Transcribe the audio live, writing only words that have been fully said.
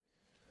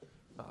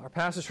Our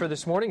passage for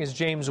this morning is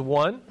James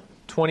 1,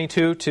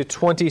 22 to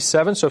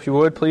 27. So if you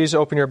would, please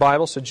open your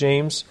Bibles to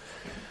James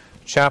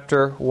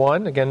chapter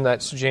 1. Again,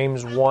 that's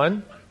James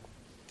 1,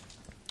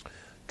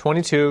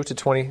 22 to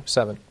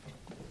 27.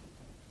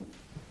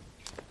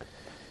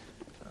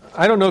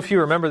 I don't know if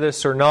you remember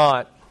this or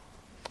not,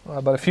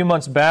 but a few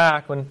months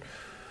back when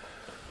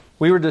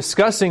we were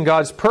discussing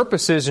God's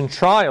purposes in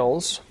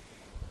trials,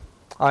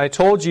 I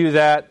told you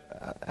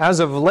that as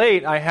of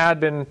late I had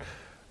been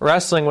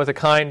wrestling with a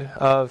kind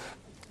of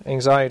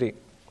anxiety.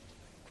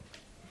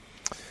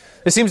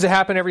 This seems to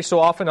happen every so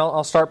often.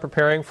 I'll start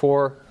preparing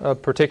for a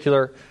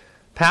particular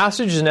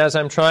passage, and as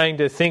I'm trying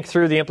to think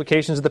through the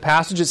implications of the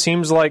passage, it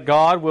seems like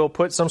God will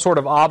put some sort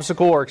of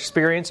obstacle or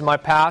experience in my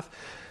path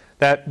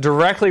that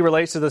directly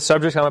relates to the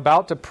subject I'm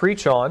about to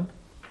preach on.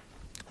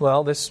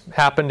 Well, this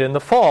happened in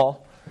the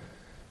fall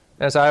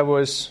as I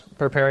was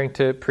preparing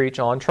to preach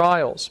on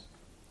trials.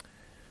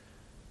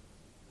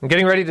 I'm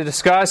getting ready to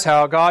discuss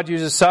how God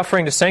uses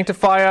suffering to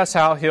sanctify us,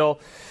 how He'll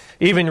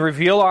even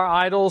reveal our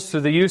idols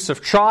through the use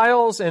of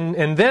trials,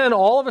 and then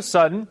all of a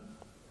sudden,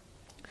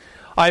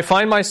 I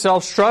find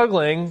myself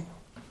struggling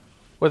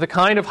with a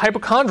kind of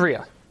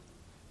hypochondria.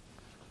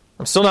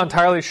 I'm still not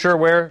entirely sure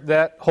where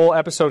that whole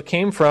episode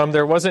came from.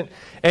 There wasn't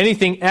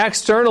anything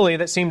externally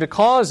that seemed to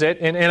cause it,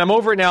 and I'm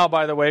over it now,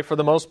 by the way, for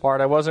the most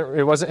part. It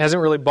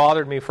hasn't really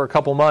bothered me for a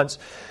couple months.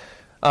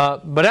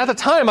 But at the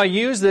time, I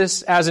used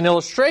this as an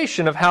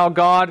illustration of how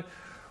God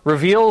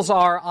reveals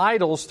our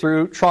idols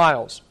through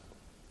trials.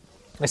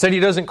 I said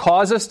He doesn't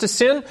cause us to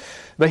sin,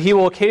 but He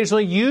will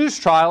occasionally use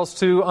trials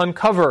to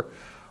uncover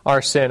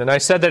our sin. And I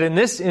said that in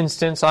this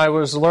instance, I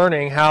was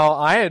learning how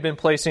I had been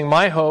placing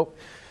my hope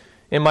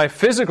in my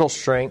physical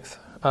strength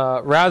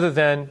rather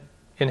than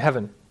in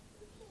heaven.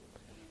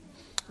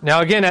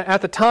 Now again,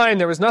 at the time,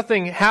 there was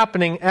nothing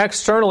happening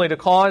externally to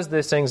cause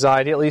this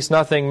anxiety, at least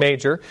nothing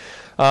major.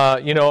 A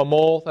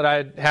mole that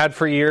I had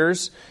for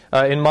years,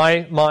 in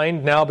my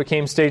mind, now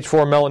became stage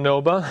 4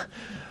 melanoma.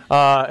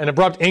 An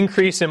abrupt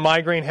increase in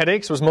migraine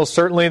headaches was most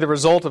certainly the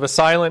result of a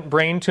silent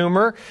brain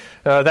tumor,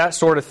 that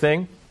sort of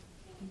thing.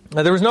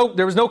 There was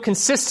no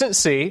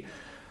consistency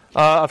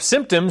of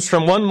symptoms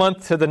from one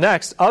month to the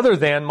next other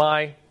than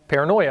my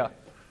paranoia,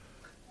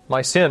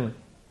 my sin.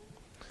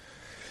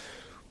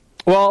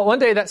 Well, one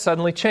day that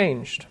suddenly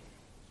changed.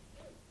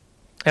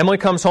 Emily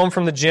comes home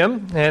from the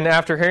gym, and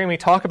after hearing me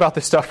talk about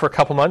this stuff for a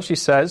couple months, she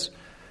says,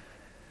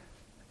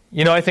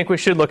 I think we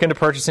should look into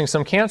purchasing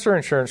some cancer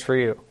insurance for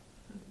you.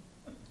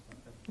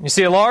 You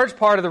see, a large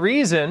part of the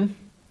reason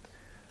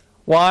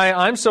why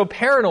I'm so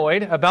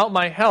paranoid about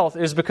my health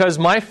is because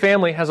my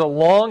family has a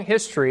long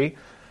history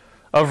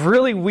of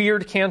really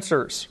weird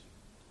cancers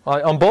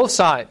on both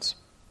sides.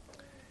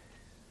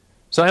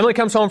 So Emily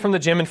comes home from the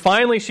gym, and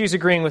finally she's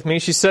agreeing with me.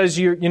 She says,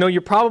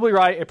 you're probably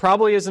right. It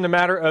probably isn't a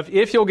matter of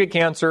if you'll get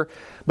cancer,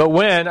 but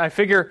when. I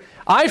figure,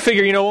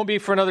 it won't be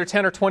for another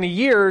 10 or 20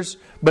 years,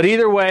 but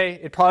either way,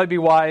 it'd probably be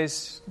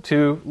wise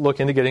to look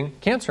into getting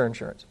cancer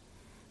insurance.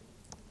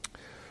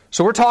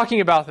 So we're talking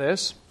about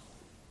this,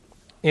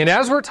 and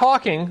as we're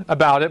talking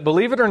about it,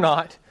 believe it or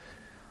not,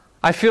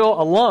 I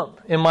feel a lump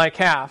in my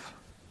calf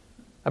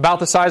about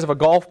the size of a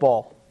golf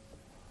ball,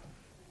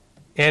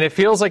 and it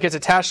feels like it's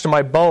attached to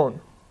my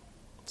bone.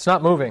 It's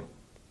not moving.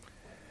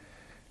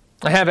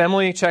 I have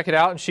Emily check it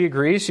out, and she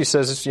agrees. She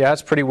says, yeah,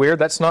 it's pretty weird.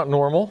 That's not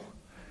normal,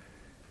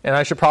 and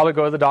I should probably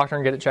go to the doctor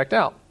and get it checked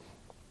out.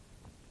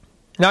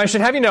 Now, I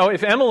should have you know,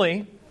 if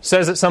Emily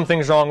says that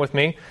something's wrong with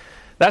me,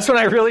 that's when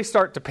I really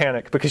start to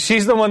panic, because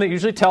she's the one that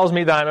usually tells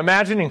me that I'm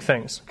imagining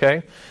things,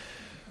 okay?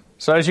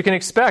 So as you can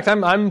expect,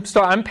 I'm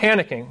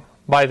panicking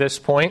by this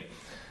point.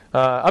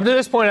 Up to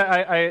this point,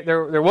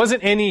 there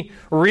wasn't any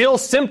real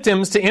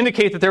symptoms to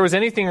indicate that there was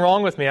anything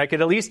wrong with me. I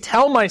could at least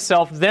tell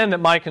myself then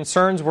that my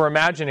concerns were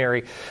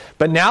imaginary.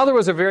 But now there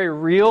was a very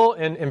real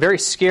and very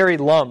scary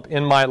lump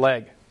in my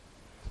leg.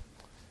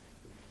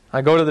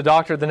 I go to the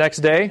doctor the next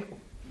day.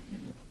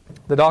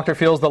 The doctor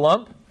feels the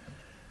lump.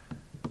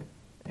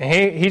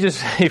 And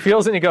he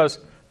feels it and he goes,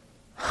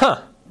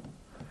 huh.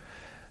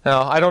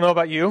 Now, I don't know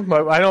about you,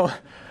 but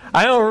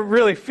I don't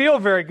really feel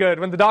very good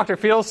when the doctor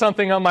feels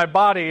something on my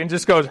body and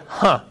just goes,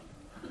 huh.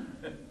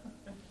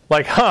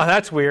 Like,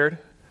 that's weird.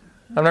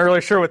 I'm not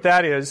really sure what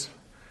that is.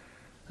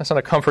 That's not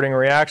a comforting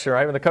reaction,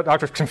 right? When the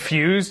doctor's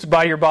confused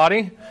by your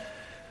body.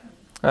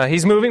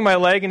 He's moving my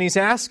leg and he's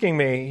asking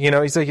me,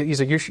 he's like,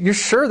 you're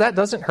sure that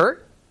doesn't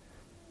hurt?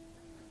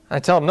 I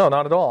tell him, no,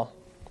 not at all.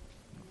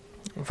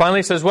 And finally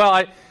he says, well,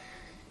 I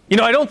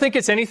don't think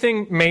it's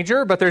anything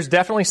major, but there's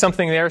definitely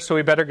something there, so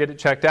we better get it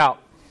checked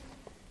out.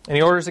 And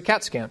he orders a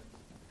CAT scan.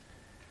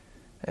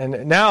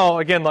 And now,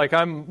 again,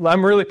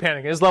 I'm really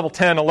panicking. It's level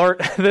 10 alert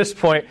at this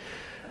point.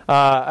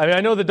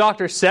 I know the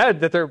doctor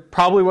said that there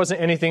probably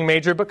wasn't anything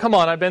major, but come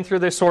on, I've been through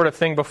this sort of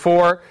thing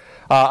before.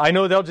 I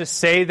know they'll just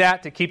say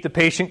that to keep the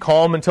patient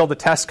calm until the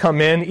tests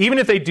come in. Even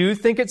if they do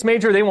think it's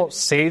major, they won't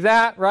say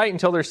that, right,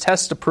 until there's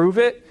tests to prove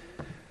it.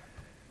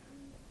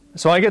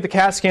 So I get the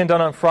CAT scan done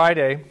on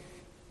Friday.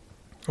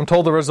 I'm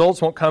told the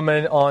results won't come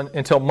in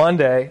until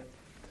Monday,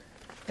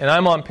 and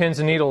I'm on pins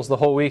and needles the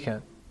whole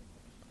weekend.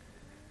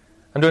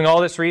 I'm doing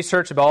all this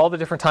research about all the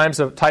different types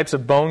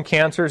of bone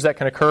cancers that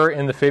can occur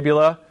in the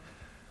fibula,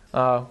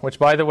 which,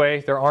 by the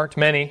way, there aren't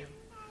many.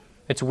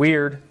 It's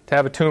weird to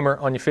have a tumor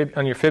on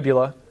your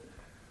fibula.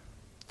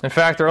 In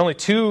fact, there are only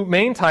two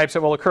main types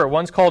that will occur.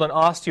 One's called an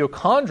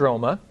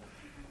osteochondroma.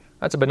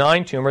 That's a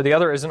benign tumor. The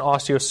other is an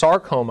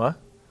osteosarcoma,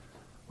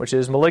 which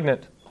is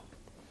malignant.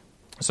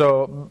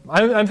 So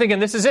I'm thinking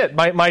this is it.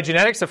 My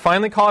genetics have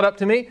finally caught up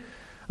to me.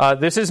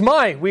 This is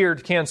my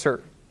weird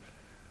cancer.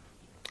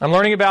 I'm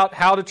learning about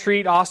how to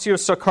treat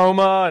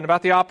osteosarcoma and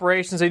about the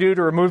operations they do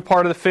to remove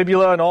part of the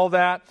fibula and all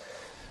that.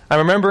 I'm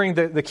remembering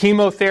the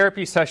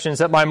chemotherapy sessions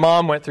that my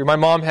mom went through. My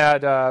mom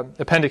had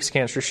appendix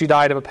cancer. She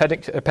died of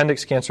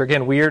appendix cancer.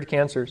 Again, weird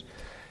cancers.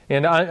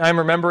 And I'm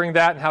remembering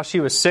that and how she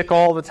was sick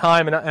all the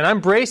time. And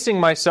I'm bracing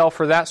myself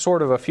for that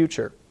sort of a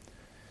future.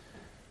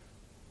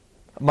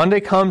 Monday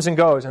comes and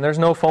goes, and there's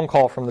no phone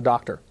call from the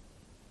doctor.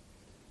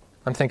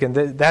 I'm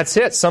thinking, that's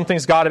it.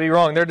 Something's got to be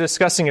wrong. They're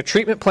discussing a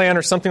treatment plan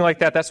or something like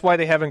that. That's why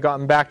they haven't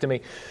gotten back to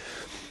me.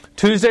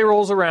 Tuesday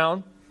rolls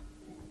around.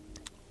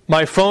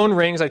 My phone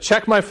rings. I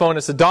check my phone.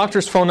 It's the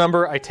doctor's phone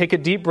number. I take a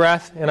deep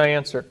breath, and I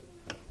answer.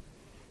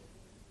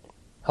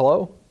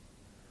 Hello?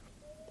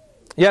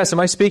 Yes, am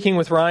I speaking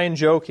with Ryan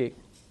Jokey?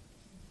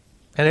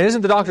 And it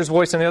isn't the doctor's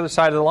voice on the other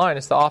side of the line.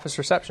 It's the office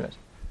receptionist.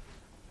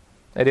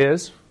 It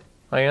is.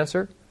 I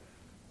answer.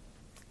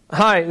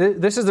 Hi,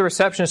 this is the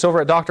receptionist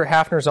over at Dr.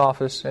 Hafner's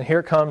office, and here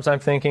it comes. I'm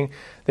thinking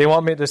they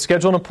want me to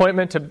schedule an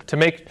appointment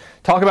to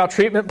talk about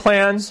treatment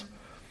plans.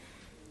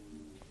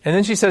 And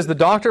then she says, the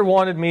doctor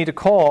wanted me to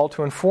call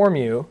to inform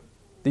you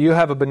that you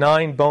have a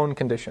benign bone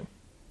condition.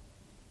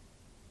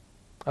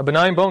 A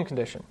benign bone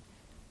condition,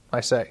 I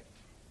say.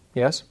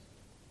 Yes?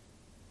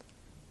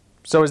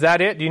 So is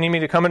that it? Do you need me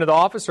to come into the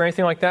office or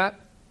anything like that?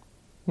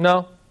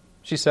 No,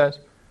 she says.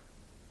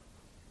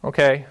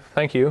 Okay,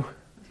 thank you.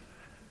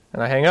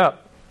 And I hang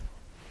up.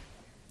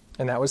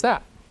 And that was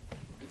that.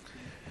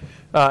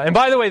 And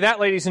by the way, that,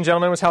 ladies and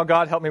gentlemen, was how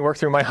God helped me work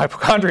through my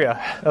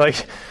hypochondria.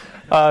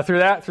 Through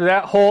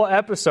that whole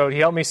episode, He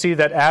helped me see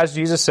that, as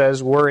Jesus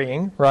says,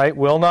 worrying, right,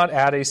 will not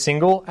add a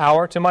single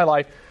hour to my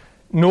life,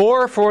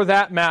 nor, for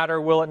that matter,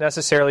 will it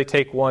necessarily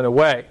take one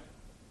away.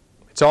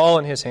 It's all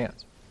in His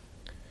hands.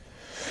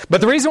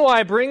 But the reason why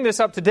I bring this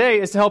up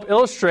today is to help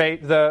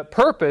illustrate the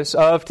purpose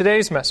of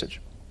today's message.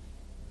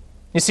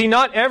 You see,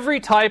 not every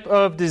type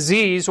of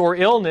disease or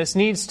illness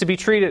needs to be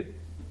treated.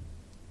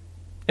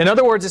 In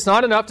other words, it's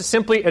not enough to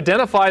simply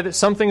identify that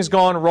something's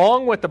gone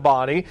wrong with the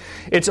body.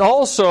 It's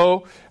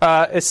also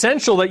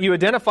essential that you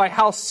identify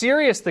how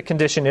serious the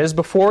condition is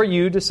before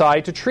you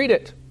decide to treat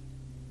it.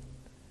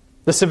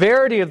 The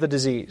severity of the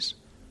disease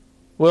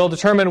will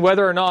determine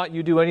whether or not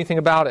you do anything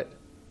about it.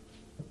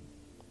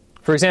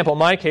 For example, in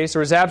my case,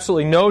 there was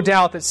absolutely no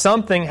doubt that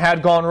something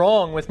had gone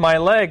wrong with my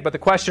leg, but the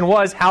question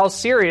was, how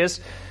serious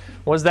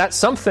was that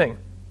something?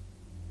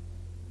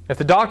 If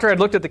the doctor had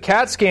looked at the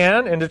CAT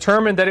scan and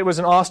determined that it was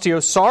an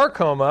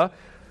osteosarcoma,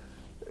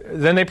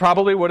 then they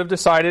probably would have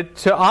decided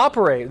to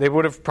operate. They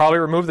would have probably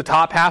removed the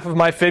top half of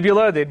my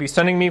fibula. They'd be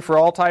sending me for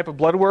all type of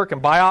blood work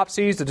and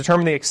biopsies to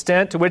determine the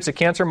extent to which the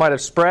cancer might have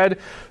spread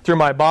through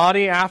my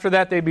body. After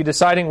that, they'd be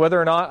deciding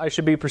whether or not I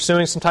should be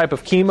pursuing some type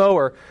of chemo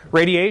or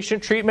radiation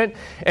treatment.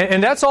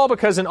 And that's all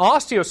because an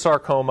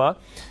osteosarcoma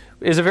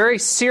is a very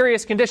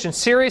serious condition,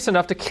 serious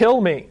enough to kill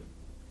me.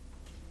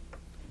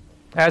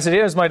 As it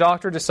is, my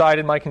doctor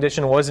decided my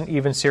condition wasn't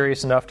even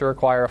serious enough to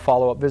require a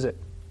follow-up visit.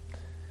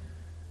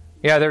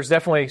 Yeah, there's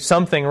definitely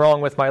something wrong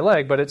with my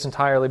leg, but it's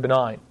entirely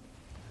benign.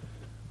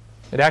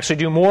 It'd actually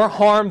do more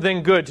harm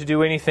than good to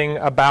do anything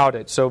about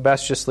it, so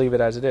best just leave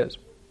it as it is.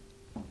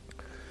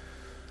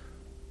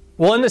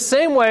 Well, in the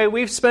same way,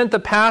 we've spent the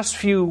past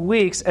few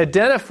weeks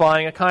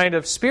identifying a kind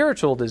of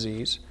spiritual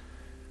disease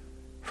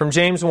from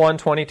James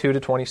 1:22 to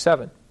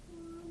 27.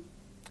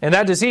 And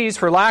that disease,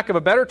 for lack of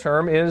a better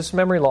term, is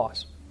memory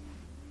loss.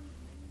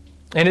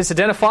 And it's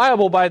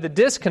identifiable by the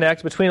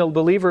disconnect between a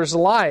believer's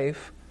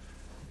life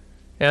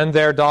and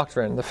their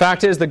doctrine. The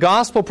fact is, the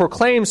gospel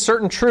proclaims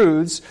certain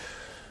truths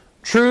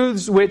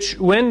which,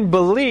 when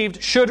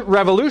believed, should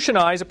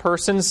revolutionize a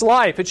person's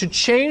life. It should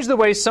change the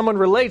way someone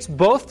relates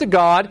both to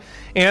God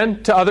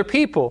and to other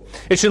people.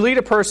 It should lead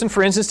a person,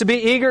 for instance, to be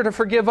eager to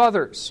forgive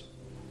others,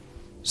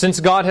 since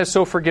God has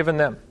so forgiven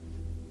them.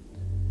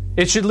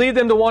 It should lead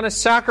them to want to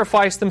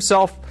sacrifice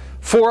themselves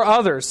for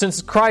others,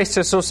 since Christ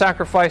has so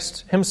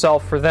sacrificed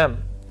Himself for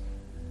them.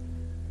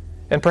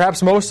 And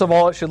perhaps most of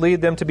all, it should lead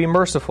them to be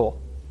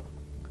merciful,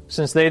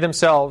 since they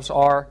themselves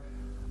are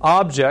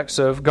objects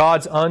of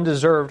God's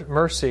undeserved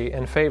mercy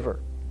and favor.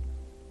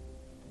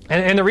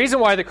 And the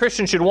reason why the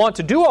Christian should want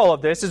to do all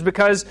of this is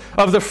because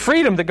of the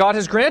freedom that God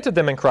has granted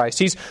them in Christ.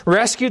 He's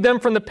rescued them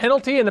from the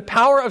penalty and the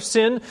power of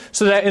sin,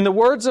 so that, in the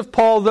words of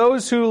Paul,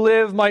 those who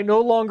live might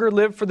no longer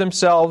live for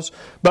themselves,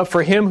 but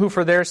for Him who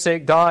for their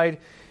sake died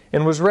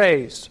and was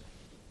raised.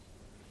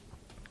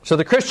 So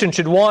the Christian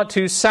should want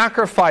to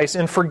sacrifice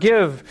and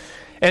forgive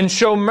and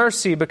show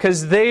mercy,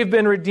 because they've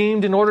been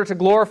redeemed in order to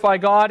glorify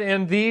God,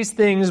 and these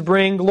things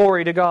bring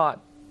glory to God.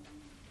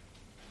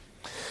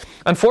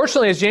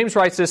 Unfortunately, as James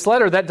writes this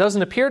letter, that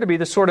doesn't appear to be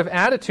the sort of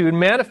attitude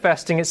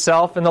manifesting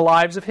itself in the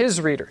lives of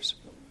his readers.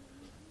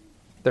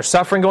 There's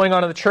suffering going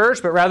on in the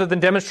church, but rather than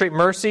demonstrate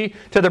mercy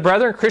to the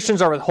brethren,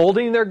 Christians are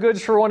withholding their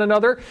goods for one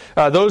another.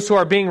 Those who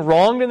are being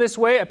wronged in this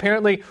way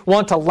apparently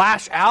want to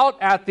lash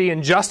out at the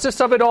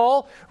injustice of it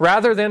all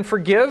rather than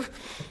forgive.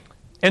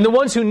 And the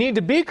ones who need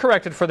to be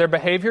corrected for their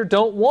behavior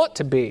don't want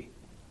to be.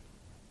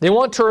 They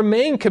want to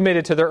remain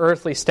committed to their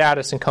earthly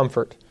status and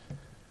comfort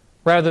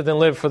rather than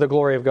live for the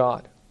glory of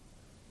God.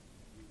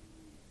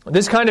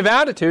 This kind of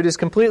attitude is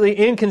completely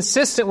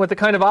inconsistent with the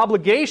kind of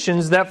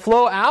obligations that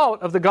flow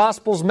out of the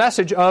gospel's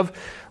message of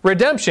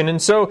redemption.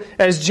 And so,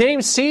 as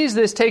James sees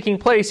this taking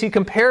place, he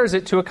compares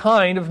it to a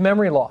kind of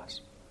memory loss.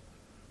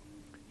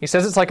 He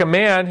says it's like a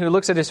man who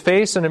looks at his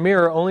face in a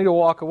mirror only to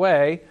walk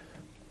away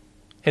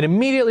and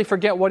immediately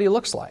forget what he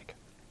looks like.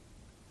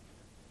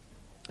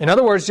 In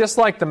other words, just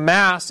like the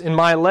mass in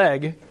my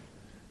leg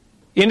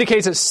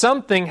indicates that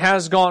something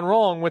has gone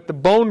wrong with the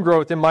bone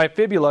growth in my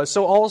fibula,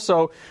 so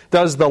also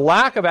does the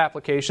lack of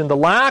application, the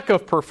lack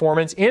of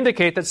performance,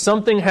 indicate that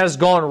something has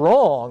gone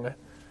wrong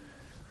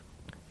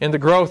in the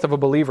growth of a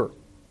believer.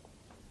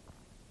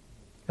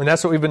 And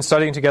that's what we've been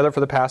studying together for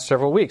the past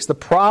several weeks. The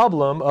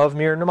problem of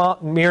mere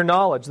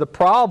knowledge, the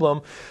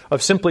problem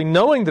of simply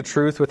knowing the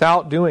truth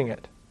without doing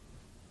it.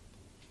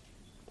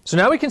 So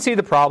now we can see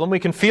the problem, we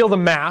can feel the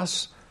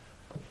mass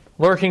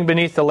lurking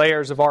beneath the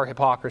layers of our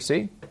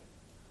hypocrisy.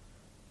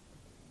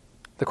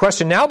 The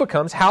question now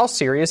becomes, how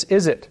serious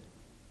is it?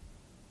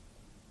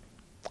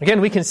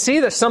 Again, we can see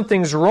that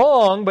something's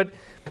wrong, but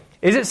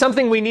is it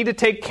something we need to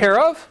take care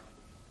of?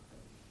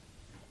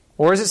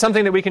 Or is it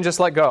something that we can just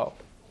let go?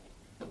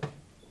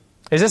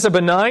 Is this a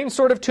benign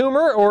sort of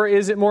tumor, or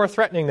is it more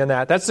threatening than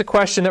that? That's the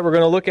question that we're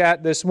going to look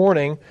at this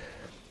morning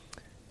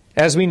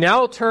as we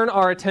now turn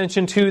our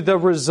attention to the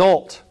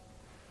result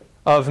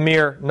of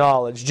mere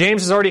knowledge.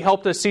 James has already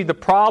helped us see the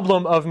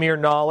problem of mere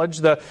knowledge,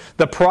 the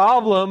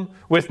problem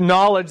with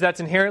knowledge that's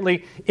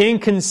inherently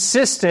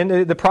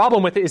inconsistent. The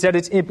problem with it is that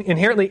it's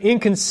inherently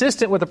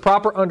inconsistent with the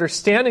proper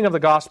understanding of the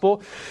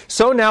gospel.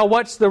 So now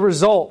what's the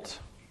result?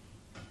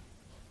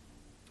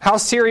 How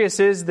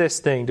serious is this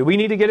thing? Do we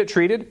need to get it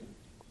treated?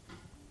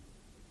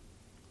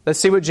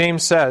 Let's see what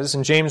James says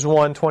in James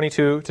 1,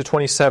 22 to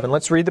 27.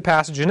 Let's read the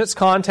passage in its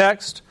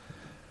context,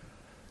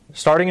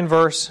 starting in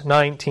verse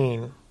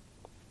 19.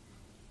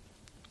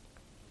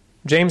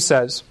 James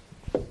says,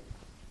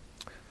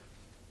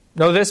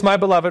 "Know this, my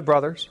beloved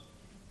brothers,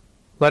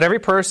 let every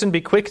person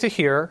be quick to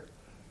hear,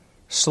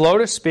 slow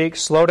to speak,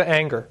 slow to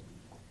anger.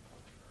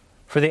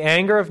 For the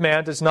anger of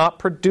man does not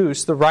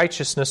produce the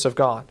righteousness of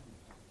God.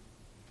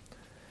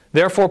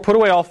 Therefore put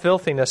away all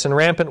filthiness and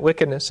rampant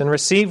wickedness, and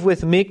receive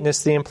with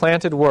meekness the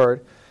implanted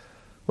word,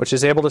 which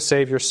is able to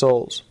save your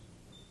souls.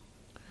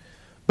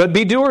 But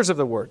be doers of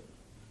the word,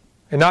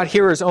 and not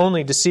hearers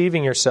only,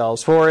 deceiving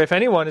yourselves. For if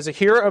anyone is a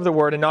hearer of the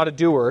word and not a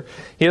doer,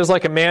 he is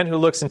like a man who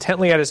looks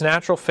intently at his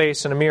natural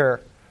face in a mirror.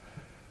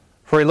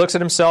 For he looks at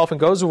himself and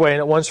goes away and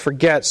at once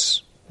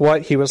forgets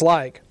what he was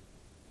like.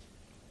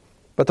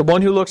 But the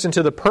one who looks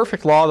into the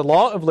perfect law, the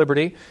law of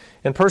liberty,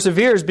 and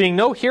perseveres, being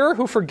no hearer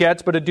who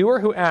forgets, but a doer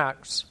who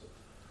acts,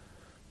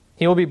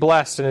 he will be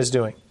blessed in his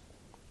doing.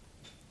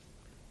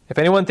 If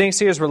anyone thinks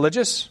he is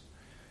religious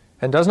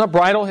and does not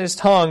bridle his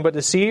tongue, but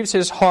deceives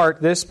his heart,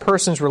 this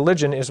person's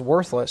religion is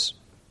worthless.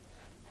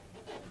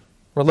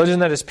 Religion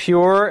that is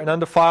pure and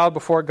undefiled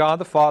before God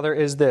the Father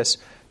is this,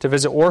 to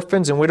visit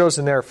orphans and widows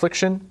in their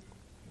affliction,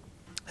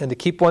 and to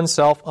keep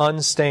oneself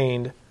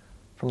unstained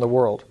from the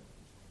world."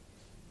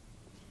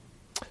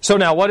 So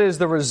now, what is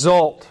the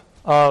result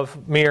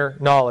of mere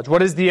knowledge?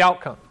 What is the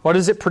outcome? What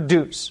does it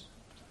produce?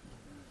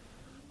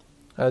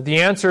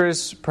 The answer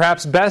is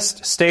perhaps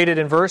best stated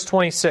in verse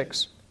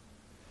 26.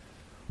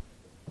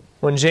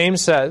 When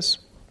James says,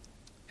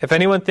 "If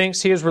anyone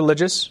thinks he is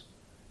religious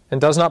and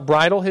does not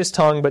bridle his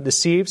tongue but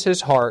deceives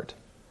his heart,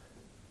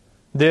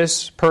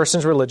 this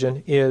person's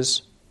religion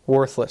is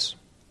worthless."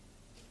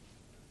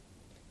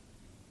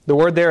 The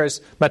word there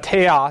is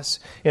mateos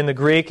in the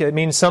Greek. It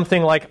means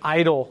something like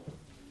idle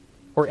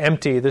or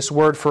empty, this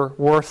word for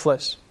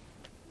worthless.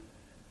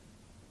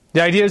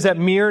 The idea is that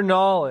mere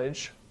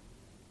knowledge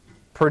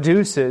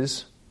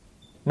produces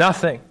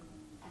nothing.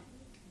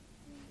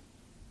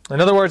 In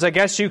other words, I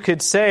guess you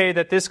could say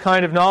that this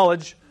kind of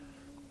knowledge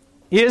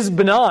is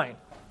benign.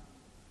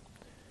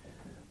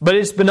 But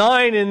it's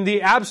benign in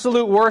the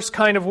absolute worst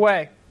kind of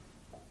way.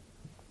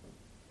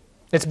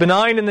 It's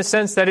benign in the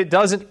sense that it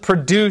doesn't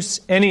produce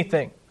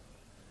anything.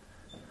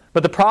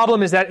 But the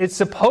problem is that it's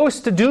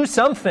supposed to do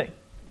something.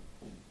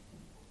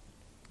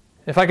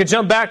 If I could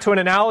jump back to an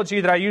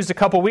analogy that I used a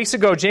couple weeks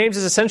ago, James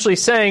is essentially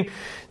saying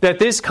that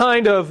this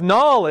kind of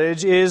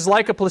knowledge is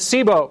like a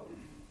placebo.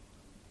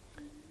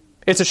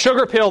 It's a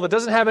sugar pill that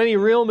doesn't have any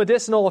real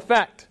medicinal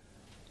effect.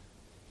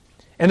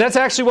 And that's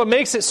actually what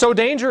makes it so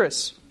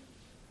dangerous.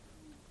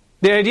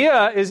 The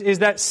idea is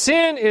that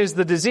sin is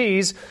the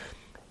disease.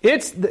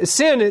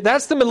 Sin,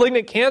 that's the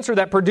malignant cancer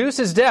that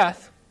produces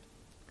death.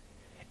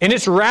 And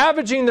it's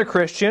ravaging the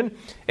Christian,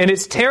 and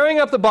it's tearing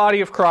up the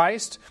body of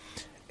Christ.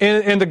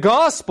 And the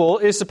gospel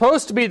is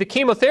supposed to be the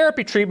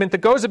chemotherapy treatment that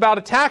goes about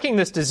attacking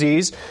this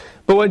disease.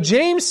 But what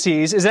James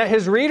sees is that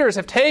his readers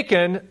have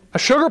taken a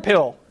sugar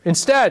pill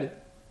instead.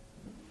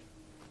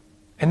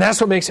 And that's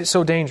what makes it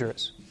so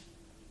dangerous.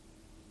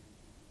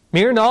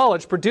 Mere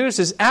knowledge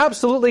produces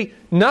absolutely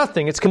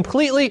nothing. It's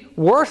completely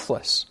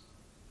worthless.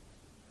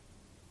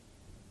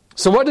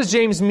 So what does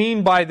James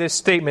mean by this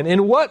statement?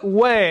 In what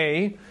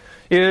way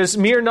is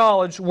mere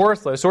knowledge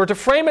worthless? Or to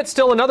frame it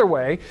still another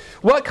way,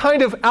 what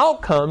kind of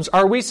outcomes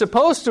are we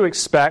supposed to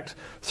expect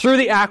through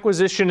the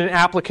acquisition and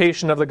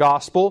application of the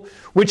gospel,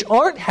 which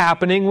aren't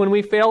happening when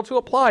we fail to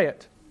apply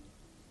it?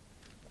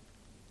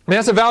 I mean,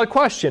 that's a valid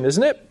question,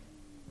 isn't it?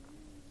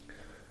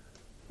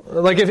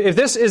 Like if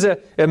this is a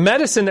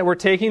medicine that we're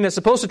taking that's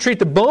supposed to treat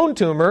the bone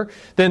tumor,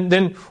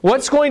 then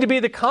what's going to be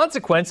the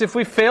consequence if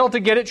we fail to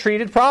get it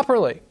treated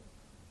properly?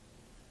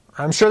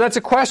 I'm sure that's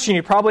a question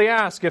you probably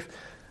ask if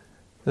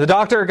the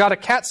doctor got a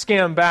CAT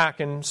scan back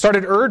and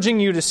started urging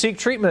you to seek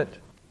treatment.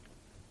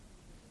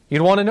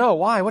 You'd want to know,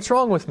 why? What's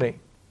wrong with me?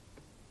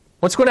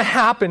 What's going to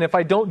happen if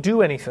I don't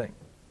do anything?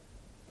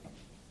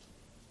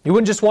 You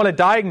wouldn't just want a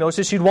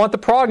diagnosis, you'd want the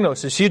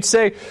prognosis. You'd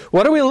say,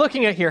 what are we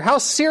looking at here? How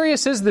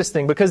serious is this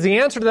thing? Because the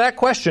answer to that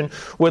question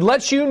would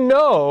let you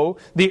know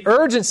the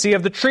urgency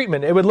of the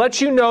treatment. It would let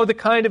you know the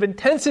kind of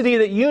intensity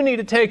that you need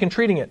to take in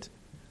treating it.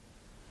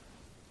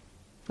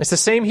 It's the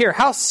same here.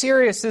 How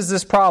serious is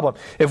this problem?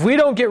 If we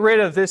don't get rid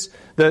of this,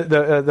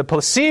 the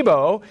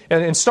placebo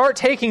and start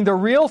taking the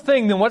real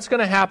thing, then what's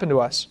going to happen to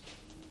us?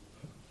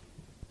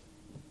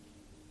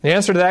 The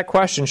answer to that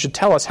question should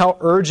tell us how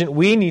urgent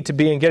we need to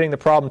be in getting the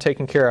problem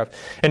taken care of.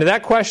 And to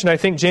that question, I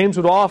think James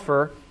would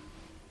offer,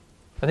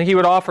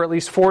 at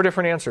least 4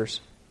 different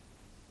answers.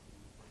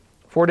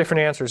 4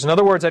 different answers. In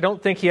other words, I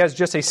don't think he has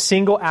just a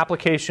single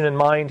application in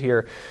mind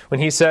here when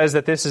he says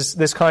that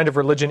this kind of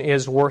religion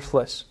is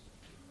worthless.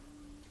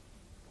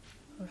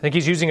 I think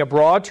he's using a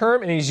broad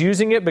term, and he's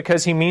using it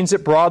because he means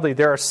it broadly.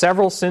 There are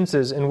several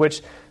senses in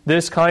which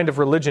this kind of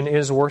religion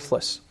is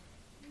worthless.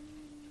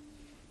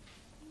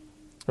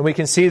 And we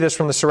can see this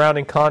from the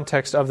surrounding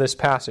context of this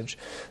passage.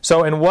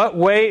 So in what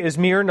way is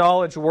mere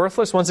knowledge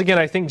worthless? Once again,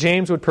 I think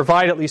James would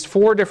provide at least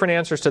 4 different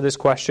answers to this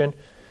question.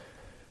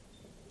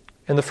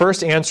 And the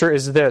first answer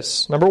is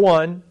this.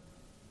 Answer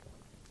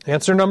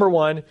number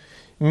 1,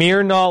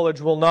 mere knowledge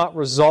will not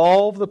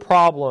resolve the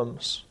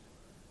problems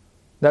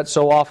that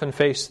so often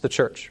face the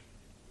church.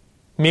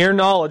 Mere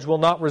knowledge will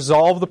not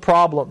resolve the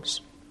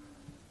problems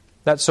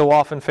that so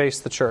often face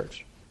the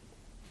church.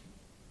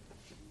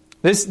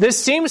 This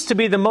seems to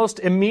be the most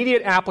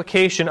immediate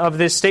application of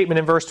this statement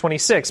in verse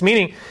 26.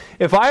 Meaning,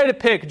 if I had to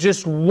pick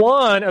just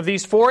one of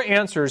these 4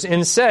 answers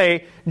and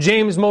say,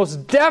 James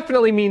most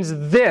definitely means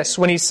this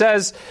when he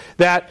says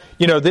that,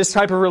 this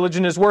type of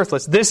religion is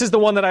worthless. This is the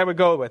one that I would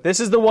go with.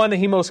 This is the one that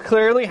he most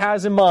clearly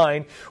has in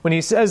mind when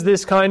he says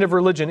this kind of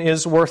religion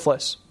is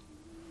worthless.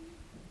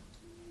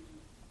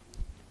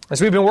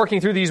 As we've been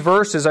working through these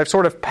verses, I've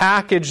sort of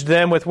packaged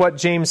them with what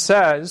James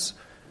says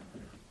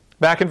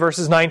back in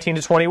verses 19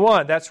 to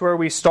 21. That's where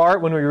we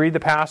start when we read the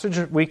passage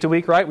week to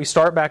week, right? We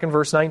start back in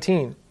verse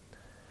 19.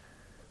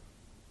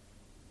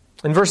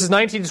 In verses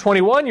 19 to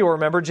 21, you'll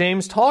remember,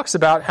 James talks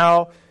about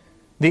how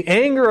the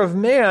anger of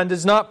man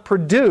does not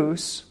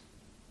produce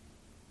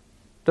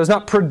the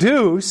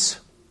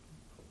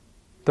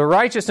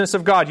righteousness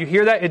of God. You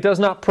hear that? It does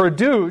not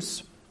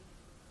produce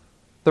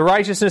the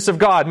righteousness of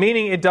God,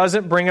 meaning it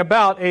doesn't bring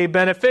about a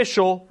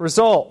beneficial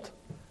result.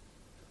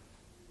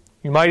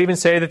 You might even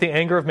say that the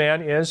anger of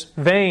man is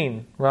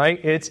vain,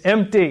 right? It's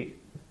empty.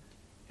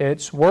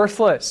 It's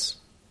worthless.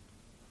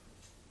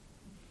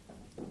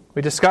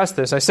 We discussed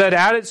this. I said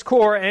at its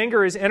core,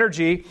 anger is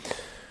energy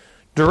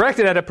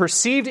directed at a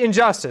perceived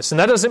injustice. And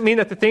that doesn't mean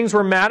that the things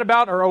we're mad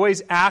about are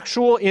always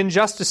actual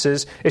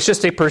injustices. It's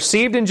just a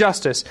perceived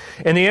injustice.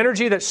 And the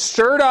energy that's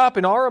stirred up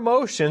in our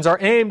emotions are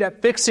aimed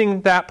at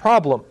fixing that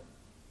problem.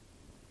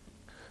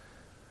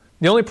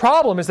 The only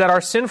problem is that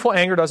our sinful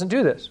anger doesn't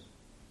do this.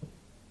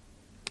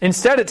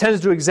 Instead, it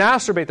tends to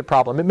exacerbate the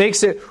problem. It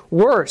makes it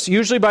worse,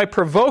 usually by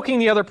provoking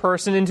the other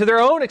person into their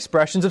own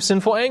expressions of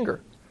sinful anger.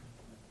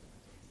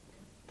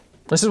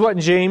 This is what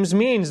James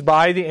means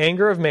by the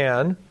anger of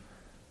man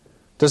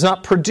does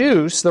not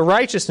produce the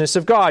righteousness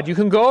of God. You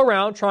can go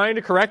around trying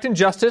to correct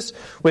injustice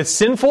with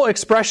sinful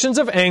expressions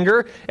of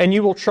anger, and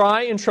you will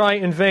try in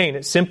vain.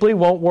 It simply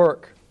won't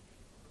work.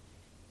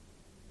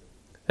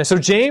 And so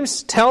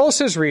James tells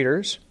his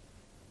readers,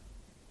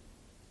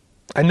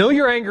 I know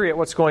you're angry at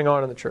what's going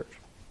on in the church.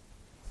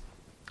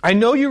 I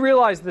know you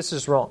realize this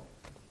is wrong.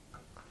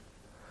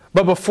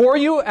 But before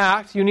you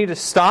act, you need to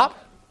stop,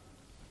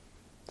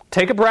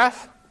 take a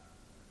breath,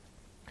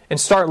 and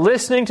start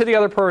listening to the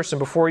other person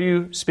before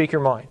you speak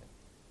your mind.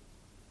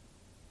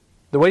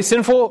 The way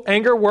sinful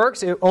anger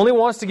works, it only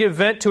wants to give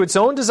vent to its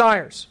own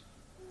desires.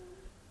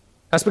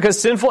 That's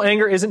because sinful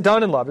anger isn't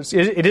done in love.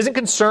 It isn't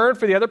concerned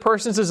for the other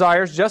person's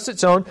desires, just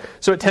its own,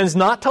 so it tends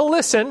not to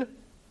listen.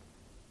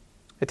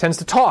 It tends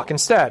to talk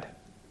instead.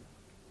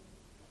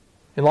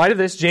 In light of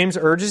this, James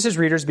urges his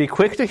readers to be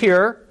quick to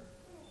hear,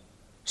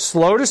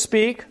 slow to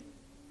speak,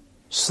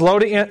 slow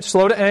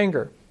to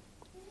anger.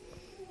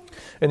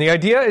 And the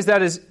idea is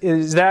that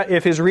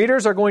if his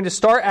readers are going to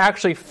start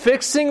actually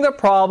fixing the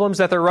problems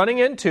that they're running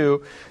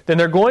into, then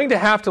they're going to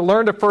have to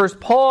learn to first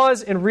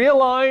pause and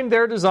realign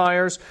their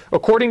desires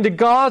according to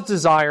God's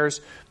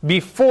desires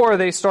before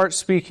they start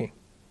speaking.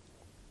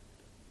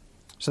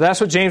 So that's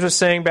what James was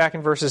saying back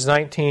in verses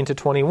 19 to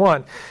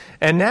 21.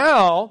 And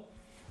now,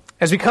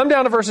 as we come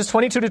down to verses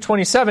 22 to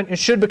 27, it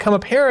should become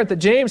apparent that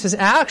James has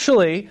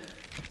actually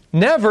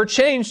never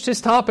changed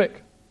his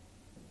topic.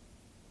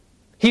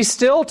 He's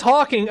still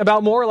talking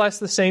about more or less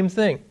the same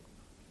thing.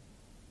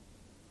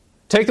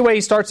 Take the way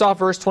he starts off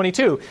verse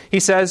 22.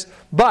 He says,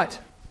 but,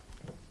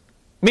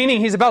 meaning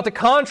he's about to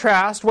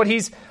contrast what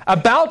he's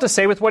about to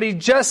say with what he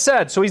just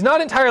said. So he's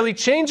not entirely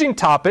changing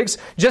topics,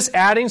 just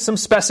adding some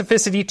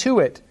specificity to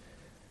it.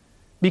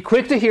 Be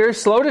quick to hear,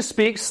 slow to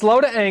speak, slow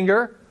to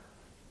anger,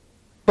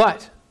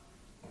 but.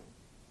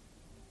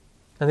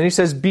 And then he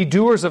says, be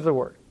doers of the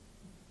word,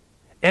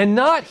 and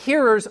not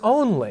hearers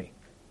only,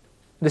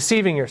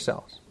 deceiving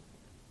yourselves.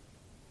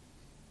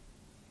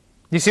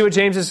 You see what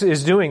James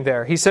is doing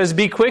there? He says,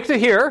 be quick to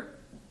hear,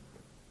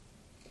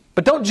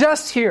 but don't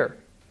just hear.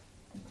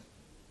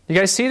 You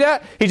guys see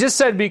that? He just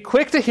said, be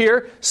quick to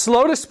hear,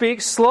 slow to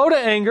speak, slow to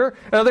anger.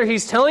 Another,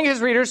 he's telling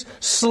his readers,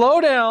 slow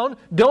down,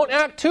 don't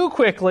act too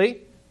quickly.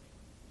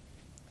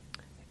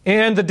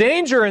 And the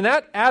danger in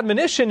that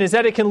admonition is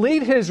that it can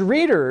lead his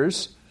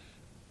readers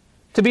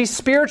to be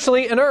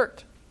spiritually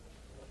inert.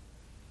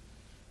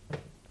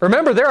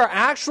 Remember, there are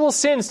actual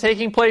sins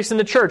taking place in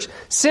the church.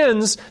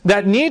 Sins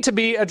that need to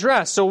be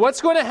addressed. So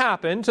what's going to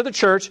happen to the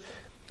church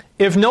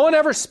if no one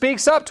ever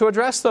speaks up to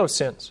address those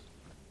sins?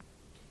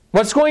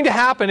 What's going to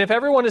happen if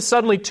everyone is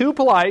suddenly too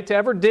polite to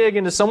ever dig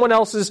into someone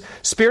else's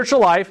spiritual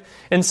life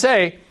and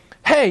say,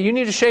 hey, you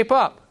need to shape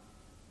up.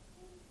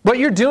 What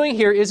you're doing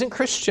here isn't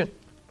Christian.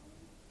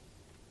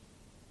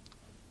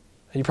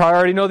 You probably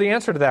already know the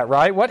answer to that,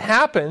 right? What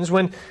happens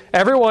when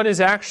everyone is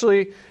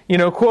actually,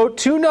 quote,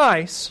 too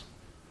nice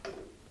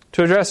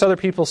to address other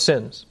people's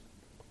sins?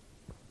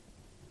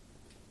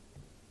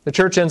 The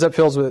church ends up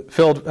filled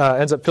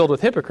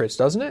with hypocrites,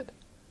 doesn't it?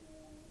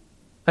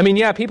 I mean,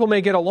 yeah, people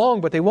may get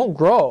along, but they won't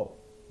grow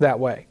that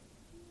way.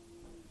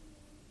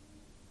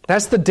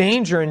 That's the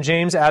danger in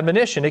James'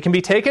 admonition. It can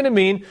be taken to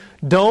mean,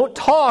 don't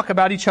talk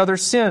about each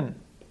other's sin.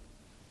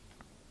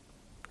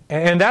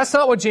 And that's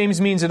not what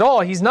James means at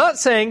all. He's not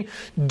saying,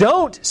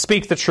 don't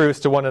speak the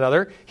truth to one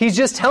another. He's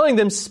just telling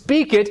them,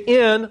 speak it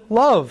in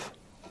love.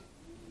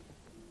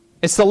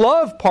 It's the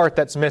love part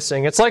that's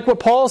missing. It's like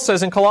what Paul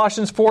says in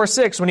Colossians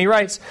 4:6 when he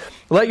writes,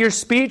 let your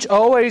speech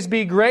always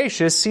be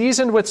gracious,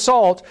 seasoned with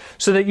salt,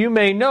 so that you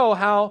may know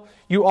how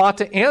you ought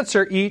to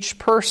answer each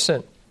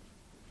person.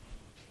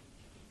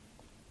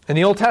 In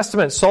the Old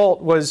Testament,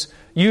 salt was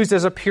used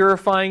as a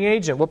purifying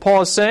agent. What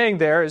Paul is saying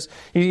there is,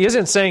 he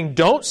isn't saying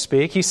don't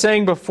speak. He's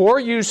saying before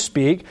you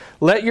speak,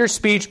 let your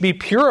speech be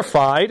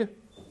purified,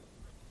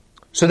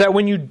 so that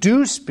when you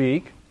do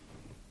speak,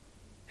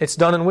 it's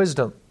done in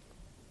wisdom.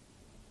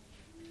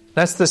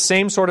 That's the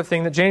same sort of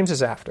thing that James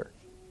is after.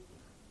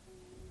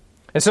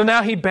 And so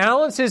now he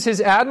balances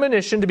his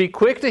admonition to be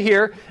quick to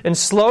hear and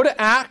slow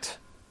to act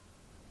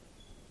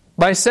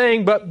by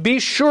saying, but be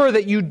sure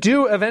that you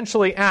do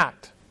eventually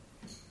act.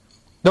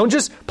 Don't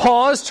just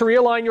pause to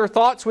realign your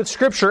thoughts with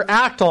Scripture,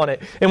 act on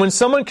it. And when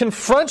someone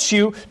confronts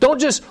you, don't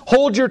just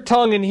hold your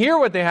tongue and hear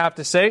what they have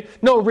to say.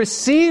 No,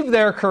 receive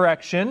their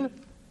correction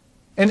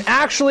and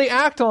actually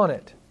act on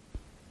it.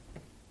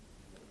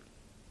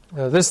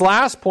 This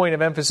last point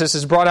of emphasis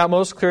is brought out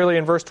most clearly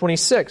in verse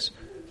 26.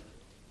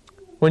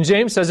 When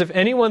James says, if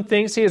anyone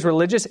thinks he is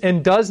religious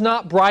and does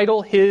not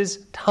bridle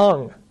his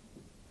tongue,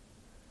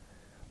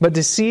 but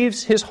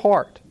deceives his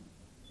heart,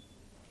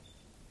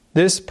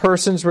 this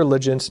person's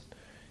religion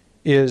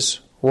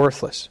is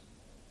worthless.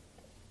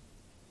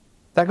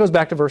 That goes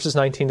back to verses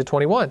 19 to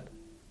 21.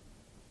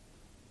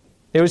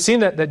 It would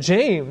seem that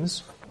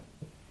James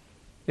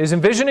is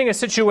envisioning a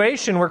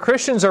situation where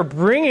Christians are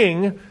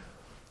bringing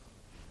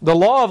the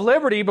law of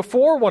liberty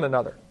before one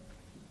another.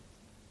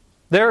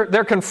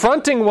 They're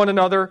confronting one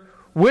another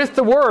with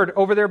the word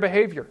over their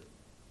behavior.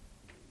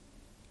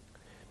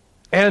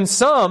 And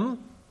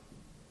some,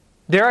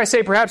 dare I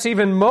say perhaps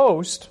even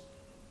most,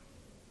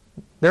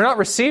 they're not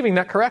receiving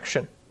that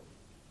correction.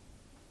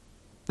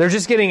 They're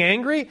just getting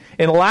angry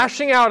and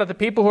lashing out at the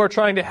people who are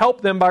trying to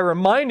help them by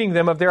reminding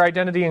them of their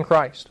identity in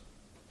Christ.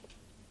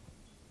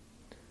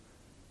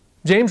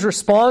 James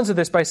responds to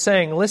this by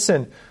saying,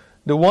 listen,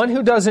 the one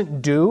who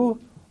doesn't do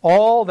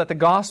all that the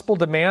gospel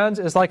demands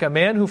is like a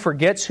man who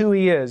forgets who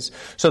he is.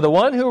 So the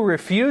one who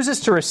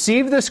refuses to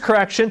receive this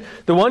correction,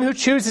 the one who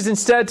chooses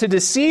instead to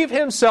deceive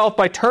himself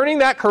by turning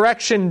that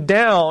correction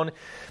down,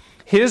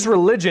 his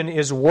religion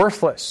is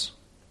worthless.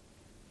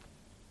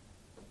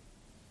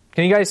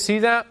 Can you guys see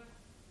that?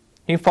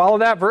 Can you follow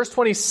that? Verse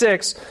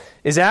 26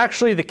 is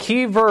actually the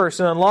key verse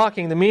in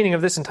unlocking the meaning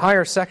of this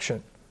entire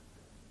section.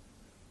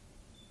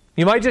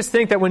 You might just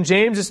think that when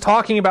James is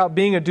talking about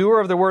being a doer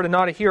of the word and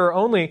not a hearer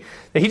only,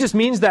 that he just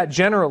means that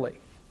generally.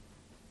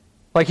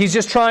 Like he's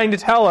just trying to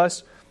tell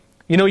us,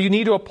 you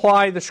need to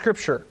apply the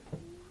Scripture.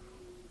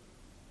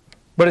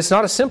 But it's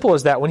not as simple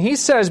as that. When he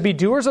says, be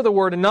doers of the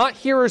word and not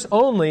hearers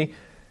only,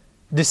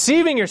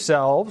 deceiving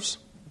yourselves,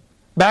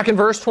 back in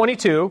verse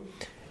 22,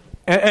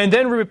 and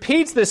then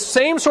repeats this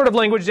same sort of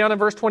language down in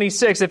verse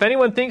 26. If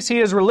anyone thinks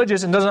he is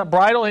religious and does not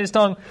bridle his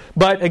tongue,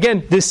 but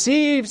again,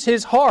 deceives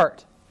his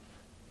heart,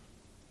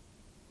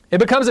 it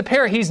becomes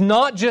apparent he's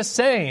not just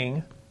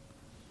saying,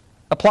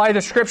 apply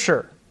the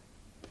Scripture.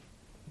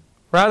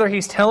 Rather,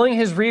 he's telling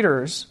his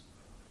readers,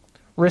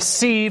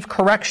 receive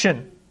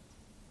correction.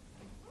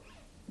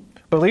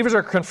 Believers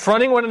are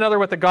confronting one another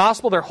with the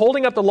gospel. They're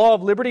holding up the law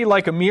of liberty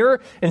like a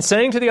mirror and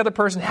saying to the other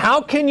person,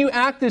 how can you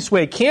act this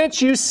way?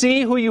 Can't you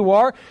see who you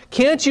are?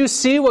 Can't you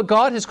see what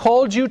God has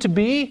called you to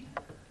be?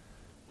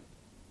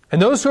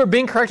 And those who are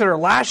being corrected are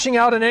lashing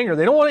out in anger.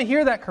 They don't want to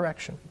hear that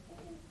correction.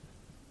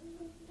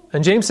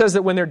 And James says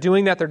that when they're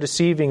doing that, they're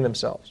deceiving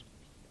themselves.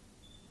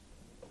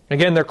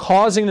 Again, they're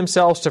causing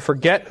themselves to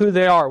forget who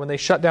they are when they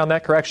shut down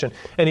that correction.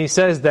 And he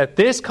says that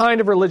this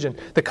kind of religion,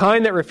 the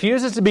kind that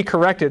refuses to be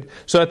corrected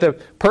so that the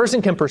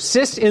person can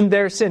persist in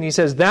their sin, he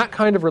says that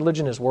kind of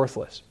religion is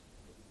worthless.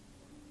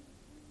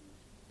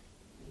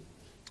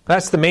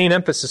 That's the main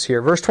emphasis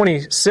here. Verse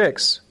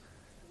 26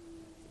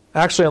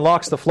 actually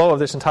unlocks the flow of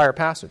this entire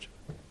passage.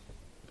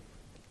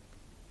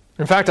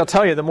 In fact, I'll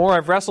tell you, the more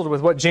I've wrestled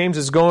with what James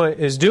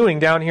is doing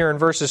down here in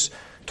verses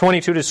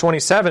 22 to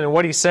 27, and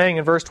what he's saying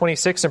in verse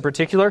 26 in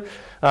particular,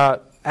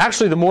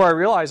 actually the more I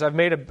realize I've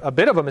made a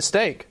bit of a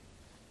mistake.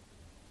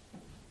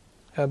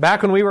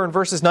 Back when we were in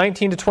verses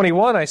 19 to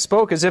 21, I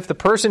spoke as if the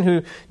person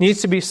who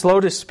needs to be slow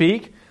to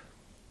speak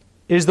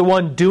is the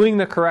one doing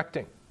the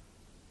correcting.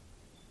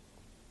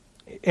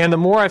 And the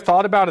more I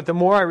thought about it, the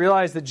more I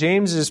realized that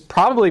James is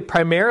probably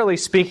primarily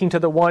speaking to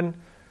the one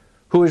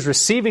who is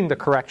receiving the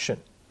correction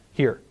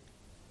here.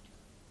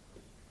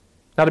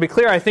 Now, to be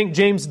clear, I think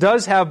James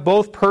does have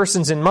both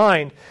persons in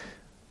mind.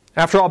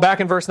 After all, back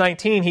in verse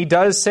 19, he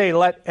does say,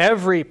 let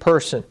every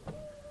person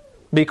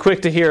be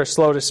quick to hear,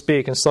 slow to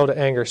speak, and slow to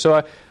anger.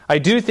 So I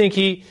do think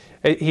he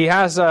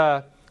has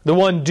the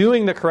one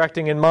doing the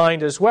correcting in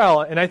mind as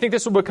well. And I think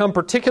this will become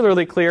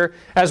particularly clear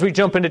as we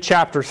jump into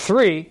chapter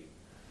 3,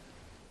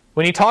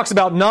 when he talks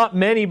about not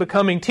many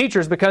becoming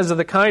teachers because of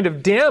the kind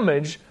of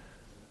damage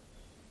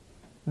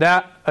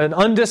that an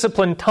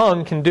undisciplined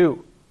tongue can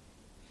do.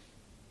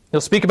 He'll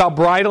speak about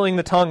bridling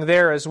the tongue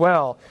there as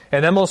well.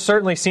 And that most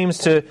certainly seems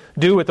to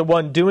do with the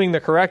one doing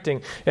the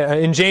correcting.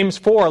 In James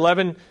 4,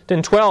 11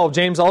 and 12,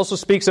 James also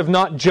speaks of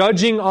not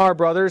judging our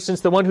brothers,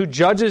 since the one who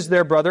judges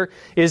their brother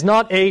is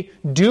not a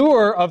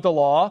doer of the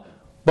law,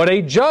 but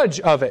a judge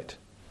of it.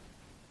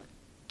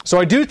 So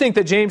I do think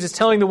that James is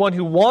telling the one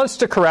who wants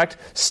to correct,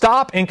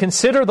 stop and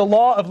consider the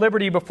law of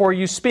liberty before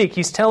you speak.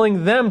 He's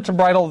telling them to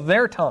bridle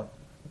their tongue.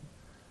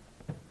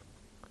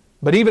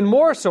 But even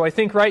more so, I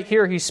think right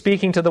here he's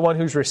speaking to the one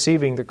who's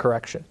receiving the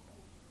correction.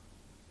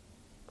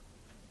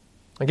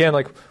 Again,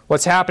 like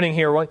what's happening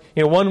here,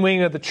 one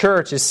wing of the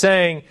church is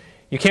saying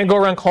you can't go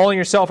around calling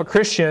yourself a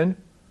Christian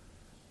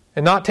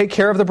and not take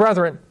care of the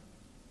brethren.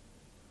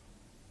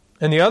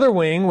 And the other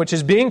wing, which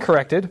is being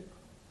corrected,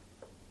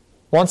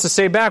 wants to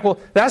say back, well,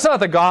 that's not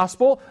the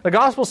gospel. The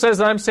gospel says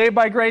that I'm saved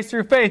by grace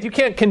through faith. You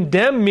can't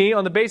condemn me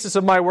on the basis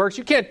of my works.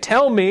 You can't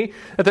tell me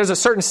that there's a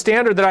certain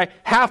standard that I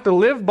have to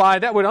live by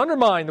that would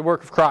undermine the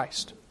work of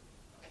Christ.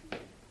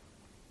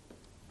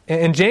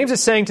 And James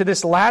is saying to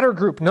this latter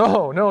group,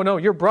 no,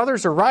 your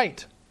brothers are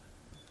right.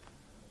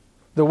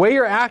 The way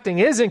you're acting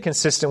is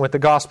inconsistent with the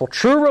gospel.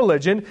 True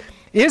religion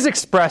is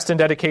expressed in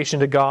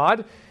dedication to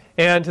God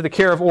and to the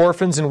care of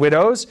orphans and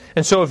widows.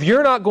 And so if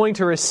you're not going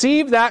to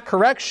receive that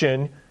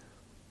correction,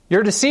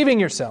 you're deceiving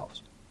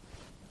yourselves.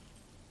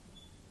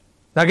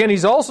 Now again,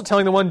 he's also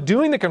telling the one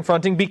doing the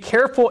confronting, be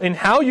careful in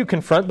how you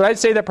confront, but I'd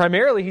say that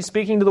primarily he's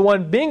speaking to the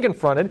one being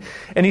confronted,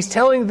 and he's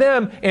telling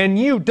them and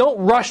you, don't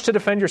rush to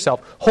defend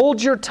yourself.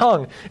 Hold your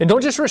tongue, and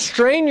don't just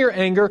restrain your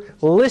anger,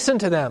 listen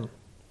to them.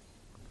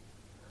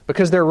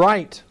 Because they're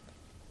right.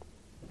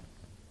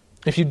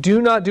 If you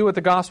do not do what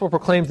the gospel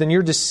proclaims, then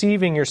you're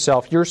deceiving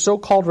yourself. Your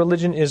so-called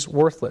religion is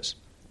worthless.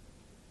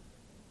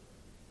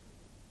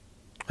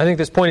 I think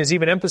this point is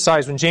even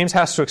emphasized when James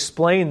has to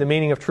explain the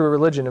meaning of true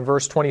religion in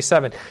verse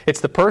 27.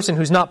 It's the person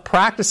who's not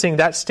practicing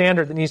that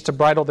standard that needs to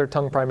bridle their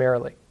tongue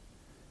primarily.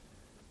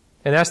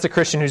 And that's the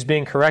Christian who's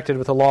being corrected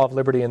with the law of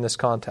liberty in this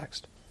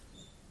context.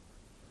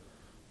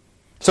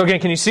 So again,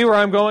 can you see where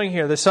I'm going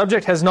here? The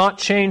subject has not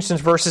changed since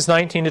verses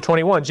 19 to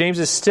 21. James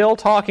is still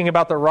talking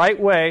about the right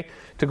way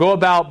to go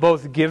about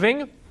both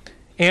giving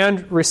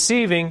and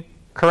receiving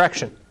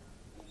correction.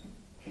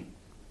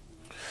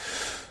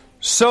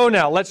 So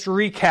now, let's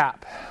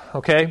recap,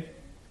 okay?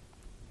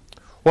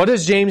 What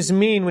does James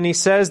mean when he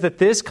says that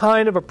this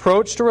kind of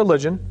approach to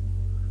religion,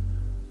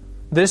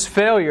 this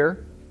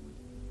failure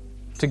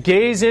to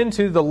gaze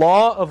into the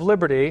law of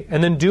liberty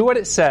and then do what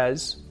it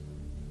says,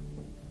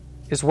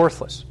 is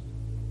worthless?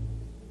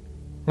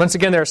 Once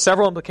again, there are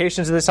several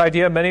implications of this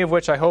idea, many of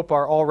which I hope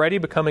are already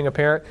becoming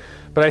apparent,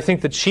 but I think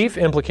the chief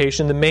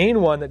implication, the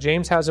main one that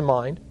James has in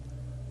mind,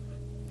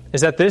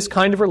 is that this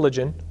kind of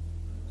religion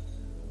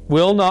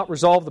will not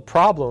resolve the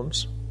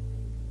problems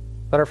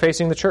that are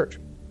facing the church.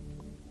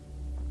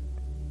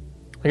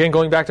 Again,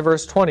 going back to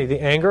verse 20,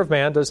 the anger of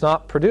man does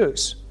not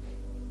produce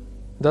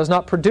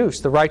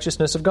the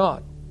righteousness of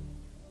God.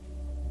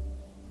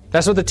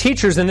 That's what the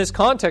teachers in this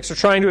context are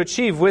trying to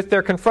achieve with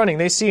their confronting.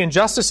 They see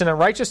injustice and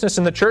unrighteousness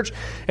in the church,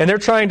 and they're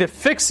trying to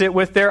fix it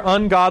with their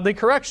ungodly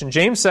correction.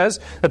 James says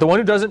that the one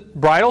who doesn't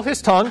bridle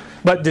his tongue,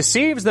 but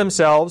deceives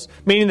themselves,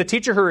 meaning the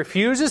teacher who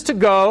refuses to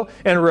go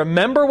and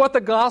remember what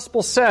the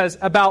gospel says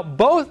about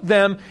both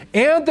them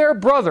and their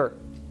brother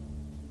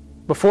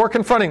before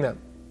confronting them.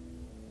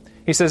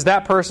 He says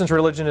that person's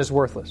religion is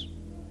worthless.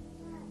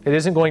 It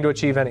isn't going to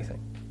achieve anything.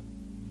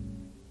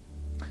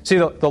 See,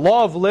 the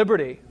law of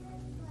liberty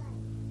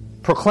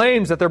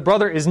proclaims that their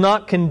brother is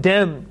not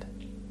condemned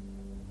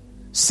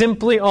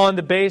simply on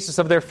the basis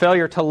of their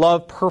failure to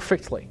love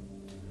perfectly.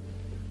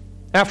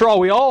 After all,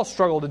 we all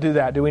struggle to do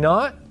that, do we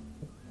not?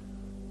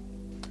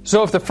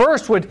 So if the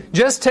first would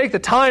just take the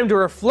time to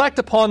reflect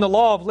upon the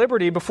law of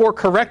liberty before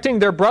correcting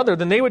their brother,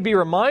 then they would be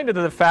reminded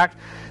of the fact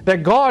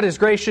that God is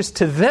gracious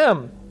to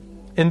them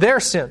in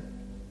their sin.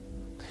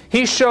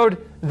 He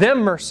showed them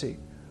mercy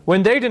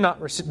when they did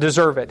not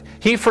deserve it.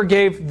 He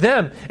forgave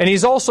them, and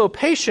He's also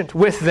patient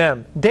with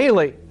them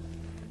daily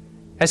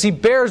as He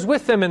bears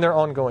with them in their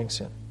ongoing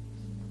sin.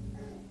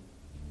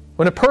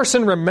 When a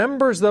person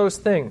remembers those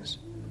things,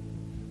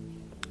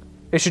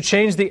 it should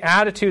change the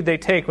attitude they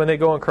take when they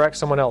go and correct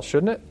someone else,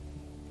 shouldn't it?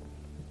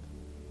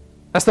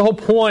 That's the whole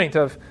point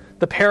of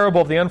the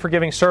parable of the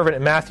unforgiving servant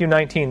in Matthew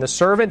 19. The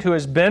servant who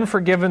has been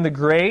forgiven the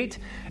great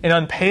and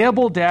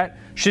unpayable debt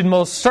should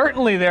most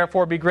certainly,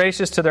 therefore, be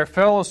gracious to their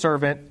fellow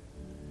servant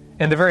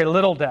and the very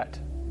little debt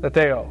that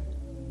they owe.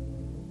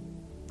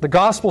 The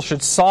gospel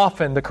should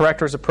soften the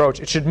corrector's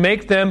approach. It should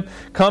make them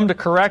come to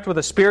correct with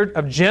a spirit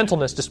of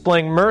gentleness,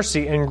 displaying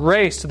mercy and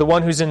grace to the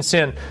one who's in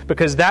sin,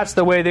 because that's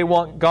the way they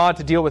want God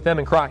to deal with them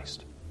in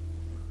Christ.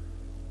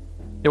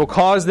 It will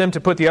cause them to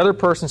put the other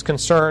person's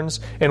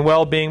concerns and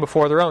well-being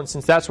before their own,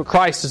 since that's what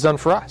Christ has done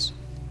for us.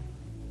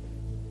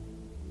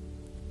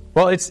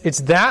 Well, it's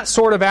that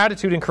sort of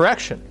attitude and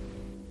correction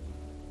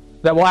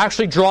that will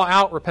actually draw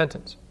out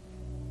repentance.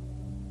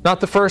 Not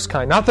the first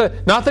kind. Not the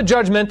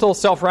judgmental,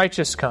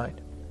 self-righteous kind.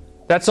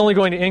 That's only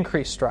going to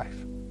increase strife.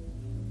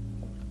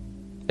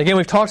 Again,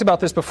 we've talked about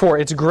this before.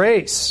 It's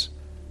grace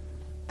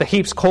that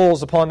heaps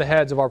coals upon the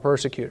heads of our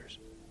persecutors.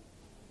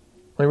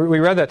 We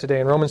read that today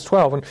in Romans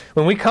 12.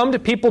 When we come to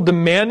people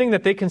demanding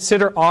that they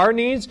consider our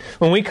needs,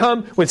 when we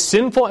come with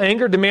sinful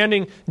anger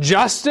demanding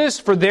justice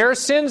for their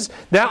sins,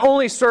 that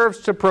only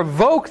serves to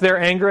provoke their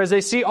anger as they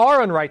see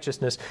our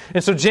unrighteousness.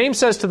 And so James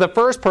says to the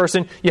first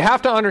person, you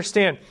have to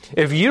understand,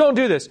 if you don't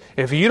do this,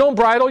 if you don't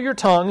bridle your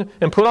tongue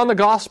and put on the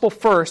gospel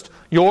first,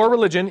 your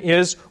religion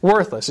is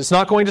worthless. It's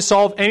not going to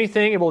solve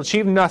anything. It will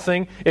achieve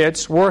nothing.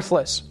 It's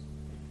worthless.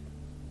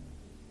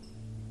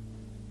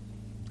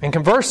 And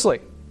conversely,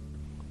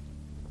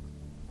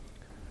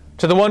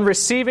 to the one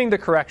receiving the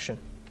correction,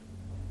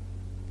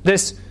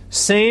 this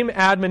same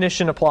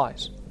admonition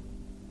applies.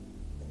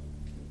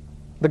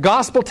 The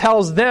gospel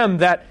tells them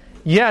that,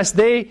 yes,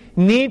 they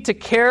need to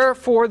care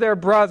for their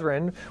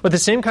brethren with the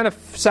same kind of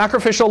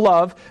sacrificial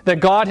love that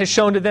God has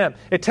shown to them.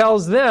 It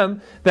tells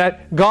them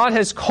that God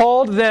has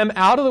called them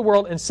out of the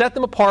world and set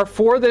them apart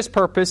for this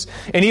purpose.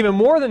 And even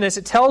more than this,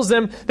 it tells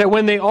them that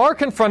when they are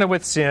confronted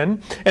with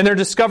sin and they're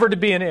discovered to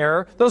be in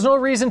error, there's no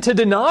reason to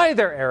deny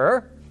their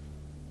error.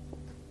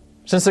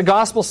 Since the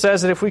gospel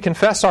says that if we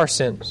confess our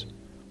sins,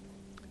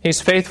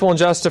 He's faithful and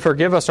just to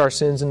forgive us our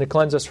sins and to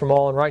cleanse us from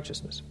all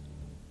unrighteousness.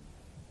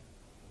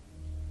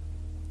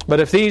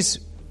 But if these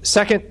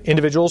second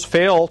individuals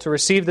fail to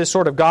receive this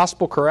sort of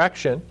gospel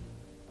correction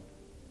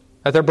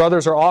that their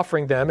brothers are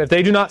offering them, if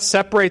they do not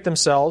separate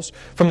themselves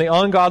from the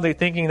ungodly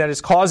thinking that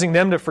is causing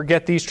them to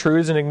forget these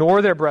truths and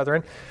ignore their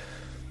brethren,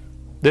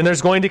 then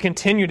there's going to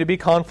continue to be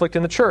conflict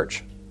in the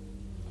church.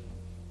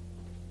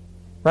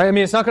 Right? I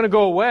mean, it's not going to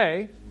go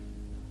away,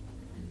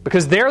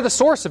 because they're the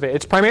source of it.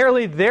 It's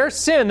primarily their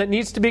sin that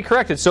needs to be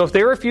corrected. So if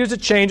they refuse to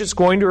change, it's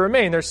going to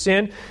remain. Their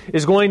sin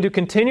is going to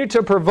continue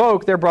to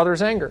provoke their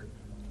brother's anger.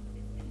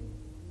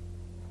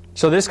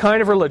 So this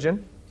kind of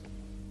religion,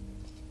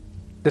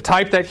 the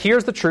type that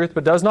hears the truth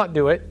but does not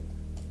do it,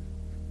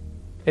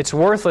 it's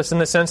worthless in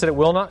the sense that it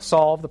will not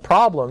solve the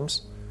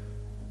problems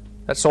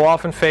that so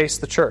often face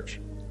the church.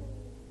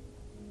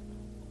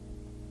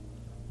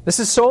 This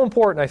is so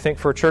important, I think,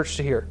 for a church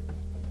to hear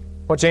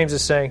what James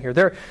is saying here.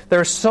 There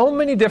are so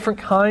many different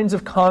kinds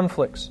of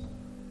conflicts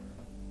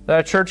that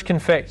a church can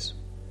face,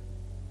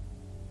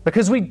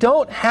 because we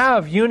don't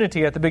have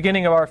unity at the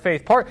beginning of our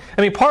faith. Part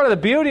of the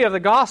beauty of the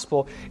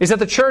gospel is that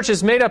the church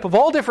is made up of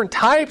all different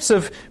types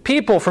of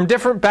people from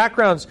different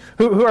backgrounds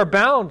who are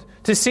bound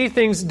to see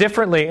things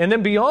differently. And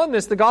then beyond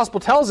this, the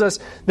gospel tells us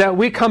that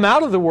we come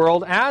out of the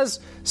world as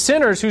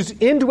sinners whose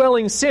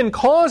indwelling sin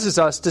causes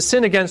us to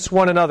sin against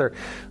one another.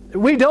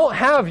 We don't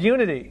have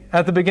unity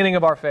at the beginning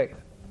of our faith.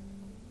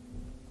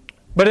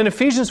 But in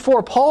Ephesians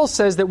 4, Paul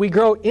says that we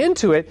grow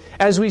into it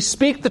as we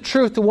speak the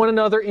truth to one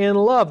another in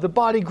love. The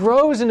body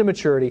grows into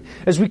maturity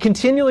as we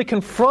continually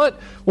confront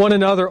one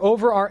another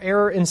over our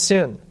error and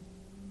sin.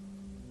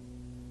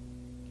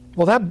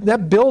 Well,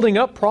 that building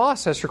up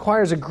process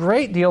requires a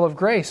great deal of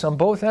grace on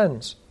both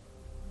ends.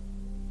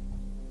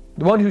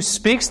 The one who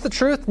speaks the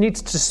truth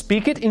needs to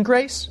speak it in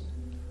grace,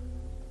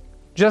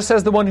 just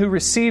as the one who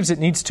receives it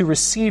needs to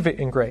receive it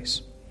in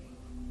grace.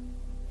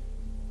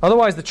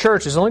 Otherwise, the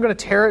church is only going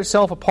to tear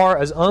itself apart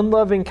as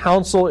unloving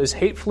counsel is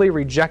hatefully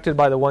rejected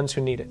by the ones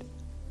who need it.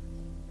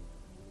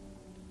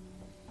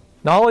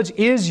 Knowledge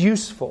is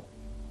useful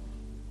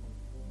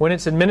when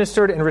it's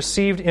administered and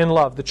received in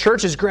love. The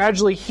church is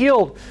gradually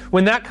healed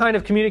when that kind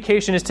of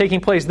communication is taking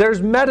place.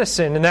 There's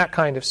medicine in that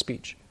kind of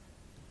speech.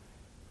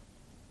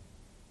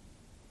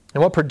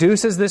 And what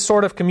produces this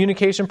sort of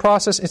communication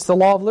process? It's the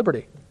law of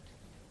liberty.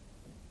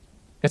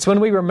 It's when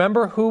we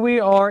remember who we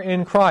are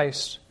in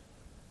Christ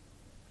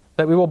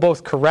that we will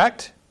both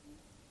correct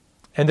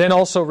and then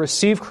also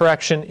receive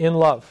correction in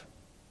love,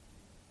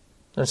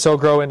 and so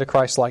grow into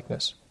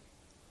Christ-likeness.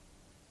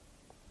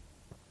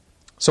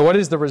 So what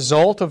is the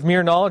result of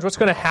mere knowledge? What's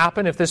going to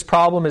happen if this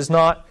problem is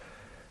not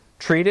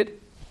treated?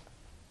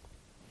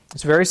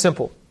 It's very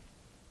simple.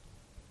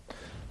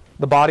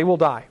 The body will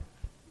die.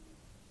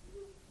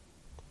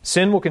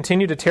 Sin will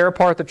continue to tear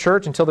apart the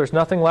church until there's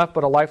nothing left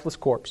but a lifeless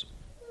corpse.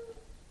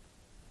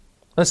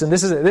 Listen,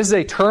 this is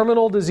a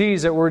terminal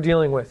disease that we're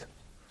dealing with.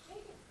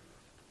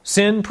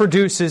 Sin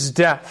produces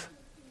death.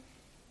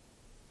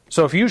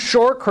 So if you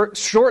short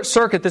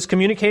circuit this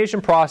communication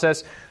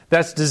process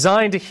that's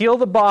designed to heal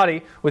the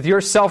body with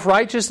your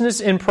self-righteousness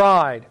and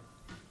pride,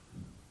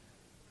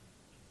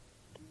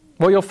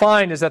 what you'll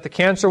find is that the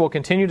cancer will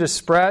continue to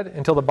spread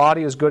until the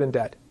body is good and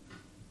dead.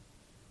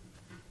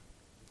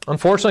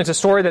 Unfortunately, it's a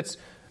story that's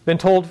been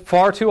told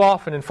far too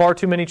often in far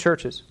too many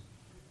churches.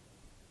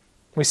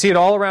 We see it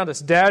all around us,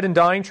 dead and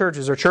dying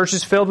churches, or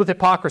churches filled with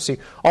hypocrisy,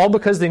 all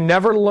because they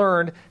never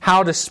learned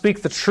how to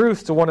speak the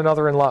truth to one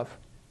another in love.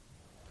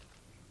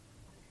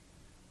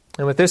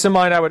 And with this in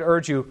mind, I would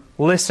urge you,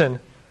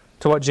 listen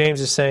to what James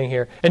is saying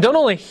here. And don't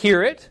only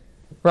hear it,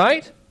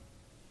 right?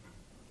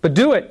 But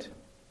do it.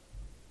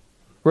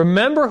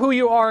 Remember who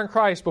you are in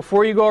Christ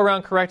before you go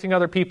around correcting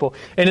other people.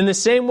 And in the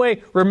same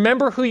way,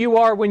 remember who you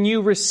are when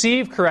you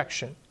receive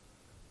correction.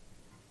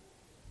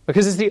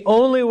 Because it's the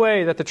only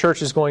way that the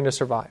church is going to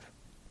survive.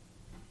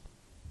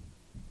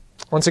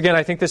 Once again,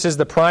 I think this is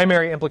the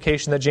primary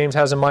implication that James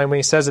has in mind when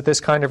he says that this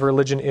kind of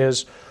religion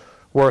is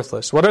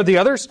worthless. What are the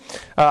others?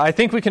 I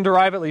think we can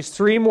derive at least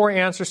 3 more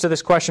answers to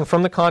this question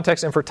from the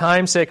context, and for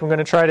time's sake, I'm going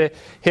to try to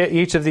hit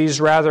each of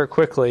these rather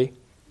quickly.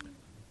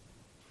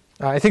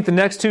 I think the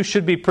next 2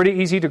 should be pretty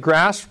easy to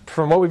grasp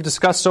from what we've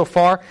discussed so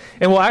far,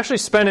 and we'll actually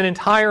spend an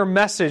entire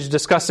message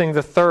discussing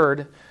the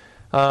third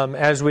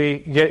as we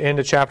get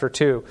into chapter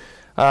 2.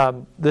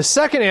 The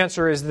second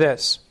answer is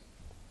this.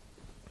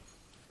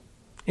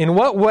 In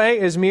what way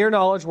is mere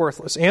knowledge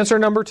worthless? Answer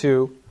number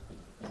 2.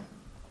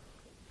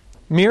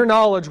 Mere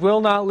knowledge will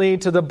not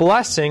lead to the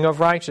blessing of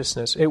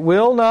righteousness. It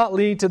will not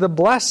lead to the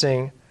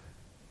blessing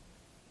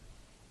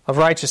of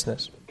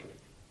righteousness.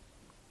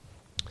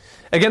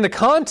 Again, the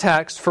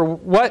context for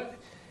what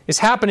is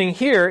happening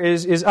here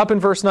is up in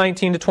verse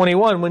 19 to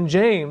 21 when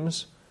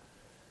James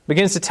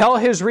begins to tell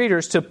his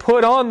readers to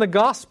put on the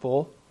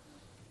gospel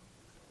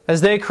as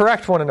they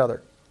correct one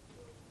another.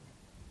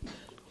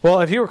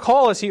 Well, if you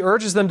recall, as he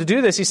urges them to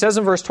do this, he says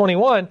in verse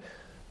 21,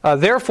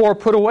 therefore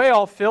put away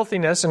all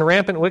filthiness and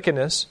rampant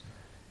wickedness,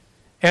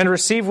 and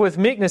receive with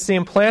meekness the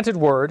implanted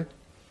word,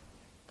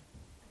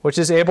 which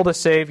is able to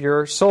save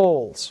your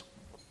souls.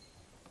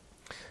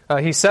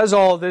 He says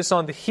all of this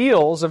on the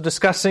heels of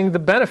discussing the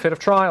benefit of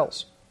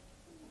trials.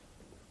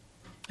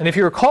 And if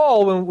you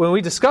recall, when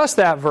we discussed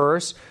that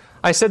verse,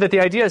 I said that the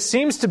idea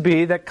seems to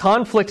be that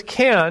conflict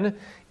can,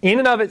 in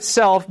and of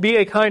itself, be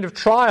a kind of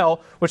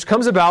trial which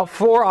comes about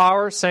for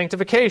our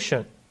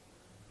sanctification.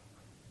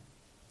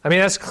 I mean,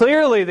 that's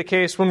clearly the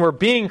case when we're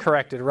being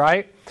corrected,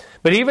 right?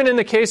 But even in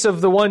the case of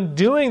the one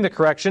doing the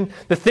correction,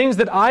 the things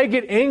that I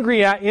get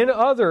angry at in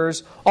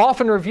others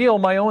often reveal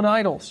my own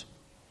idols.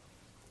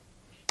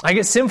 I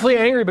get sinfully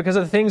angry because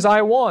of the things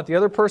I want. The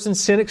other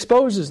person's sin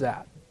exposes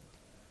that.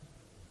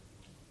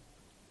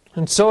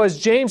 And so as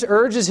James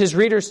urges his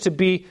readers to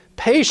be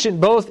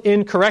patient both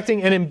in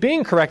correcting and in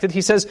being corrected,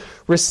 he says,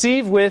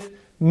 receive with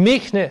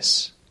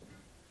meekness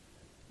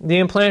the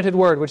implanted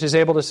word which is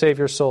able to save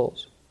your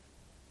souls.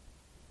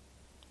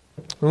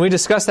 When we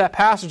discussed that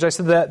passage, I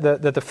said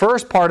that the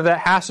first part of that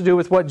has to do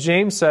with what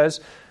James says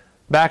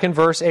back in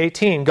verse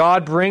 18.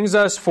 God brings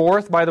us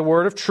forth by the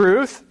word of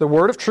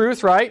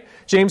truth, right?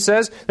 James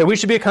says that we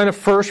should be a kind of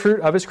first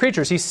fruit of his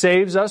creatures. He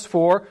saves us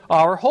for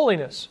our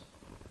holiness.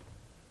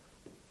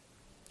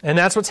 And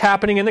that's what's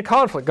happening in the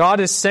conflict. God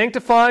is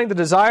sanctifying the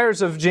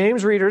desires of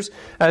James' readers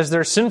as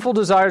their sinful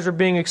desires are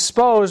being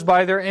exposed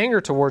by their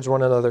anger towards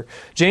one another.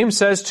 James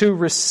says to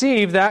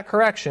receive that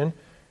correction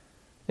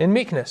in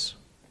meekness.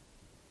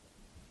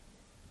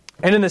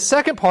 And in the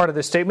second part of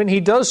this statement, he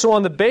does so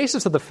on the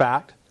basis of the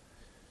fact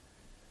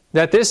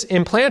that this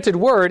implanted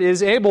word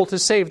is able to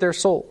save their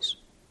souls.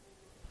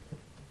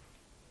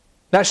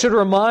 That should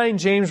remind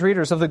James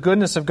readers of the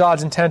goodness of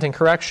God's intent and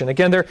correction.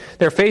 Again,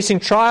 they're facing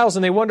trials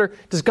and they wonder,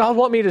 does God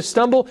want me to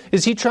stumble?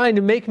 Is He trying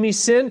to make me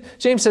sin?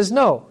 James says,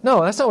 no,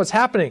 that's not what's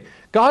happening.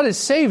 God is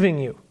saving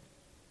you.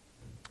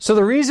 So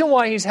the reason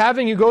why He's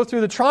having you go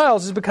through the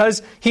trials is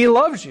because He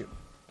loves you.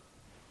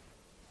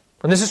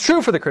 And this is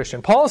true for the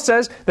Christian. Paul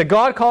says that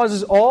God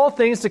causes all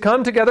things to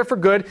come together for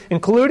good,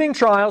 including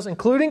trials,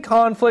 including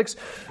conflicts,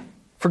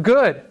 for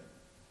good,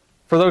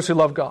 for those who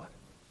love God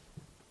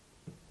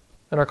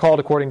and are called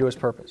according to His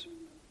purpose.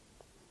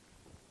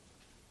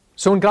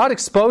 So when God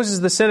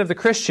exposes the sin of the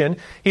Christian,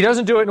 He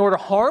doesn't do it in order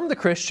to harm the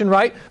Christian,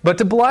 right? But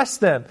to bless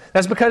them.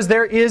 That's because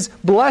there is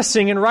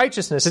blessing in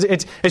righteousness.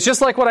 It's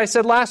just like what I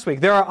said last week.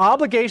 There are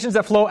obligations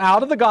that flow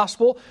out of the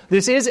gospel.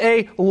 This is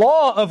a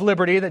law of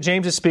liberty that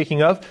James is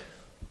speaking of.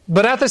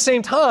 But at the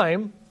same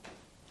time,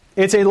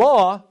 it's a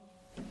law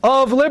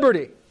of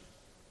liberty.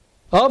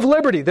 Of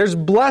liberty. There's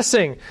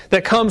blessing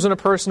that comes when a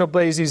person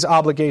obeys these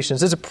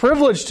obligations. It's a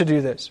privilege to do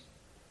this.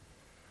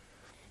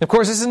 Of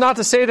course, this is not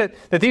to say that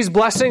these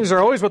blessings are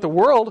always what the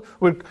world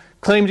would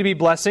claim to be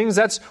blessings.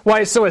 That's why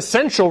it's so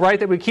essential, right,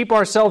 that we keep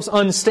ourselves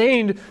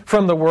unstained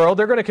from the world.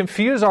 They're going to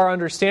confuse our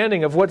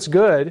understanding of what's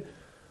good.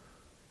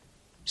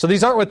 So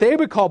these aren't what they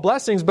would call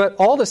blessings, but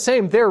all the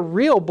same, they're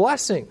real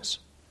blessings.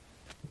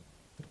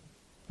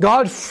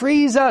 God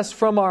frees us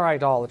from our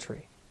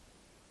idolatry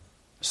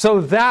so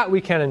that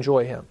we can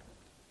enjoy Him.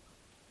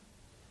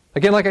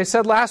 Again, like I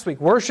said last week,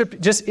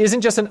 worship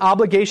isn't just an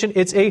obligation,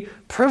 it's a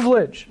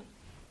privilege.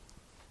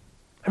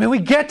 I mean, we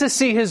get to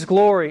see His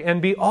glory and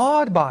be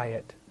awed by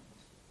it.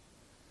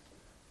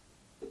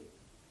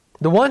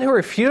 The one who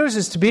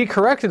refuses to be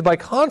corrected by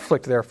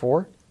conflict,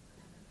 therefore,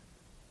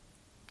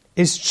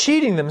 is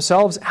cheating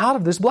themselves out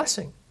of this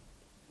blessing.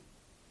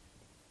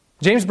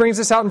 James brings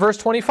this out in verse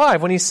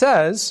 25 when he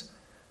says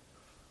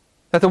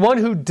that the one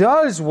who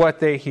does what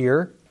they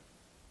hear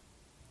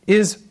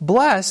is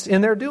blessed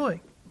in their doing.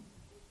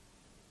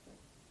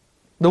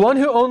 The one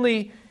who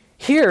only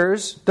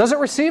hears doesn't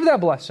receive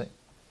that blessing.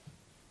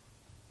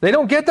 They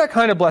don't get that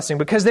kind of blessing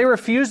because they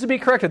refuse to be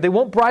corrected. They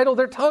won't bridle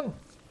their tongue.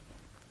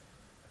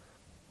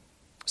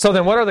 So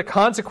then what are the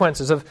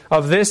consequences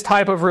of this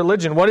type of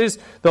religion? What is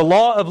the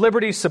law of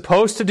liberty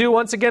supposed to do,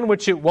 once again,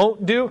 which it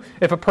won't do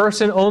if a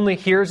person only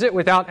hears it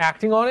without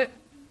acting on it?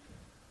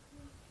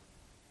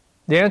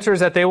 The answer is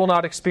that they will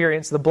not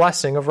experience the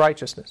blessing of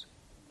righteousness.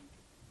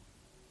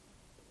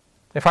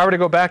 If I were to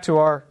go back to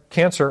our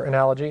cancer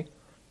analogy,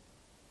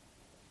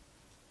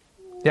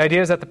 the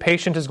idea is that the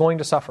patient is going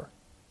to suffer.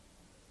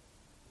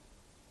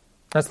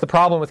 That's the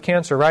problem with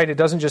cancer, right? It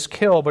doesn't just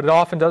kill, but it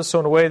often does so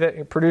in a way that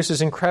it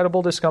produces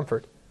incredible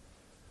discomfort.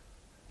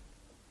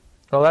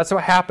 Well, that's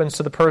what happens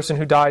to the person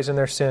who dies in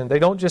their sin. They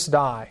don't just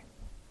die.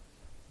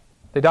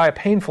 They die a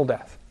painful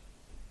death.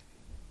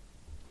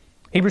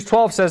 Hebrews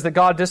 12 says that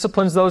God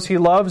disciplines those He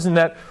loves, and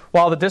that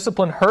while the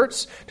discipline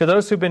hurts, to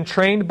those who've been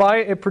trained by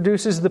it, it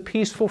produces the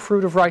peaceful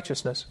fruit of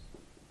righteousness.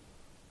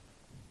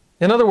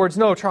 In other words,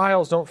 no,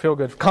 trials don't feel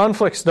good.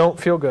 Conflicts don't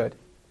feel good.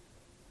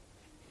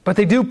 But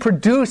they do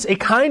produce a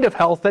kind of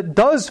health that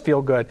does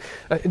feel good.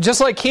 Just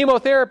like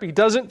chemotherapy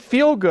doesn't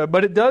feel good,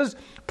 but it does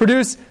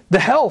produce the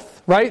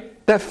health,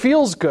 right? That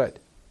feels good.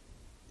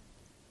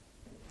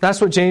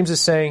 That's what James is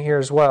saying here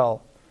as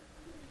well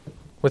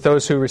with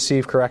those who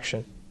receive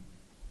correction.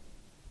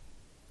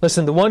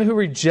 Listen, the one who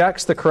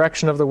rejects the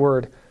correction of the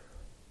word,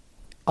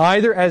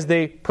 either as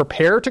they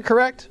prepare to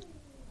correct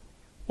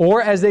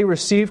or as they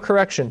receive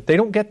correction, they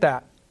don't get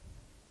that.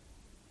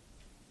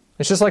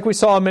 It's just like we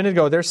saw a minute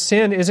ago. Their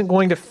sin isn't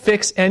going to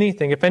fix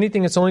anything. If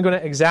anything, it's only going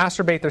to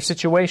exacerbate their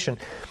situation.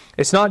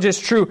 It's not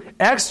just true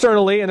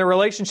externally in their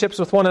relationships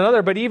with one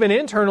another, but even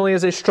internally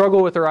as they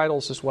struggle with their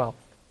idols as well.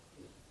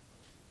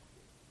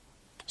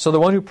 So the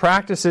one who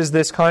practices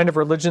this kind of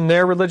religion,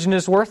 their religion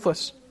is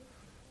worthless,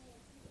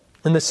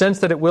 in the sense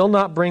that it will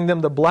not bring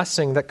them the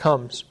blessing that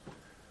comes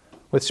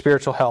with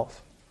spiritual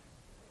health.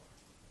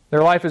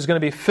 Their life is going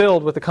to be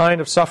filled with the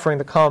kind of suffering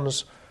that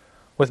comes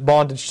with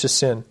bondage to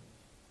sin.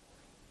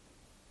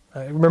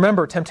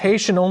 Remember,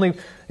 temptation only,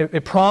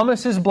 it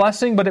promises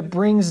blessing, but it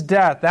brings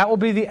death. That will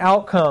be the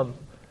outcome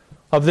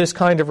of this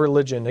kind of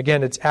religion.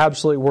 Again, it's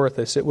absolutely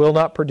worthless. It will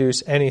not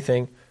produce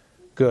anything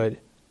good.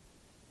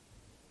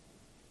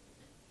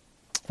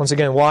 Once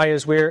again, why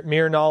is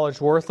mere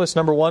knowledge worthless?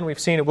 Number one, we've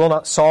seen it will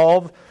not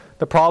solve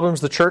the problems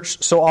the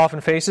church so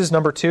often faces.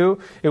 Number two,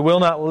 it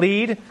will not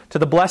lead to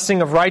the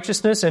blessing of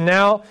righteousness. And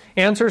now,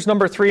 answers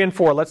number 3 and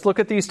 4. Let's look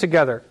at these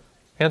together.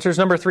 Answers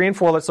number 3 and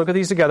 4, let's look at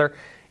these together.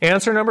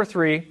 Answer number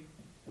 3,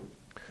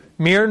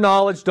 mere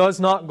knowledge does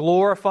not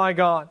glorify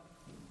God.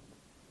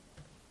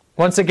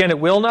 Once again, it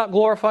will not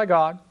glorify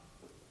God.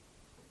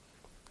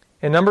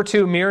 And number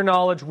 2, mere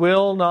knowledge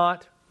will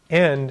not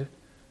end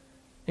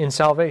in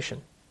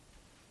salvation.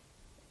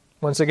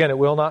 Once again, it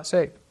will not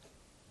save.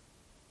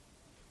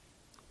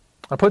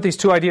 I put these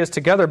two ideas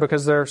together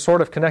because they're sort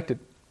of connected.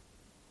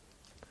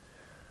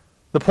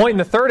 The point in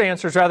the third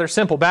answer is rather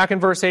simple. Back in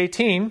verse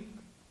 18,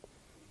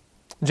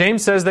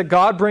 James says that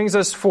God brings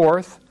us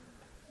forth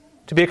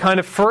to be a kind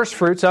of first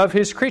fruits of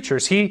His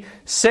creatures. He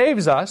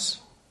saves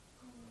us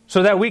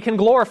so that we can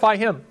glorify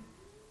Him.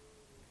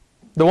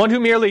 The one who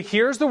merely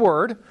hears the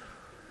word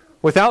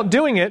without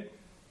doing it,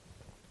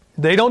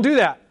 they don't do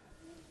that.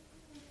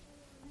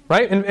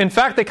 Right? In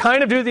fact, they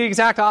kind of do the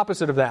exact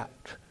opposite of that.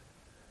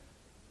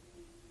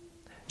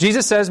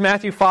 Jesus says,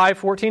 Matthew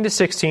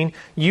 5:14-16,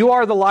 "You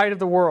are the light of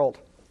the world.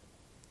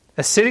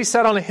 A city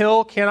set on a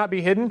hill cannot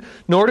be hidden,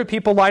 nor do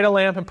people light a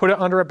lamp and put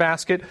it under a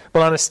basket,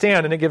 but on a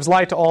stand, and it gives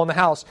light to all in the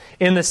house.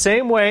 In the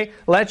same way,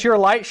 let your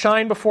light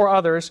shine before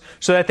others,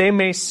 so that they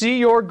may see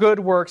your good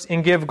works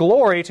and give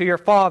glory to your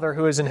Father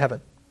who is in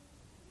heaven."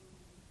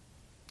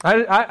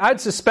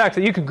 I'd suspect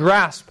that you could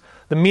grasp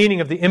the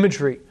meaning of the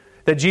imagery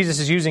that Jesus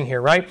is using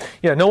here, right?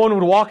 Yeah, no one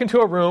would walk into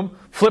a room,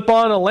 flip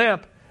on a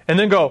lamp, and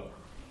then go,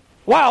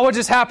 "Wow, what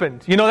just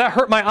happened? That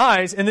hurt my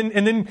eyes," and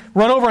then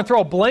run over and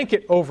throw a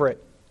blanket over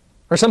it.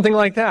 Or something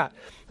like that.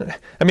 That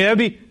would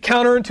be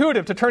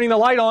counterintuitive to turning the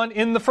light on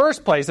in the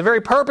first place. The very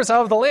purpose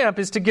of the lamp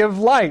is to give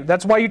light.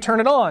 That's why you turn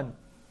it on.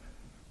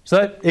 So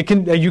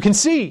that you can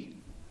see.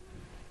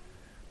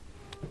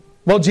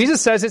 Well, Jesus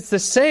says it's the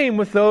same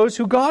with those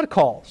who God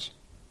calls.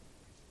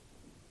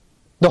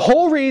 The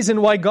whole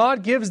reason why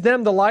God gives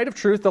them the light of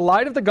truth, the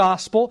light of the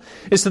gospel,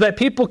 is so that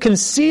people can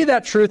see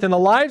that truth in the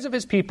lives of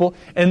His people,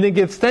 and they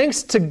give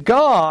thanks to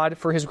God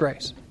for His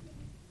grace.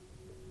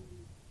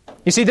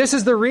 You see, this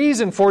is the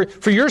reason for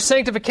your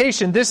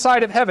sanctification this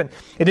side of heaven.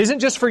 It isn't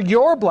just for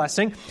your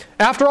blessing.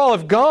 After all,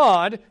 if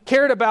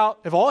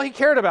all He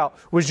cared about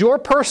was your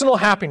personal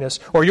happiness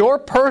or your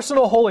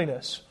personal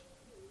holiness,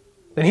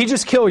 then He'd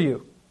just kill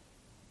you.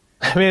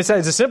 It's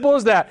as simple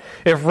as that.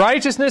 If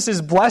righteousness is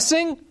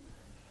blessing,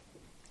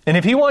 and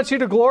if He wants you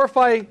to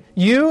glorify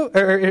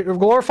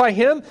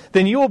Him,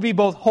 then you will be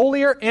both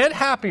holier and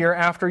happier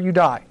after you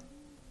die.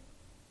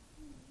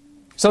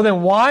 So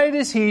then why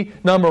does He,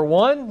 number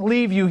one,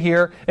 leave you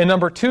here, and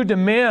number two,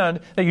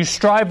 demand that you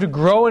strive to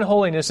grow in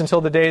holiness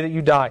until the day that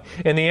you die?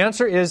 And the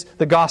answer is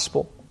the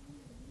gospel.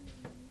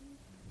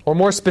 Or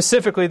more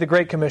specifically, the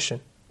Great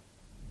Commission.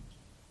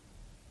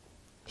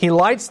 He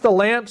lights the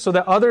lamp so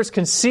that others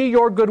can see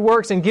your good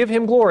works and give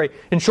Him glory.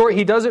 In short,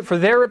 He does it for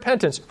their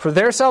repentance, for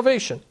their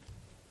salvation.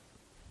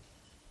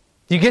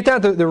 Do you get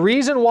that? The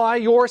reason why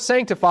you're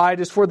sanctified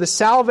is for the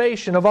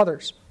salvation of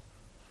others.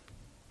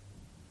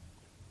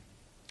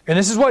 And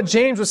this is what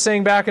James was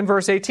saying back in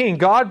verse 18.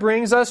 God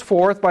brings us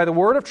forth by the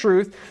word of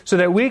truth so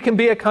that we can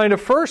be a kind of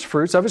first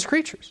fruits of His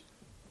creatures.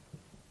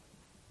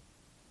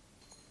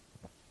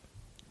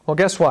 Well,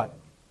 guess what?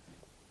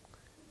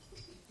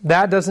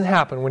 That doesn't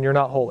happen when you're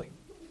not holy.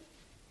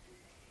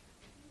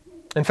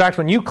 In fact,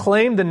 when you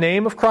claim the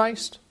name of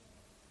Christ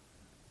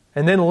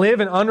and then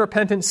live in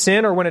unrepentant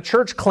sin, or when a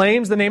church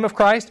claims the name of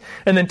Christ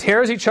and then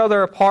tears each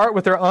other apart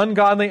with their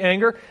ungodly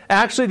anger,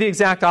 actually the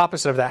exact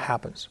opposite of that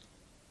happens.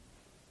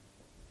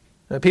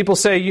 People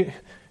say,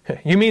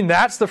 you mean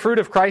that's the fruit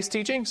of Christ's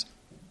teachings?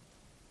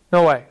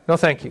 No way. No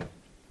thank you.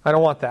 I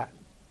don't want that.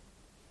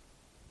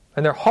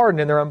 And they're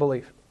hardened in their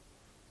unbelief.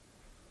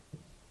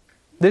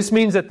 This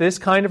means that this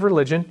kind of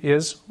religion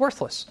is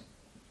worthless.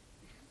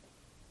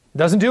 It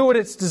doesn't do what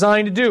it's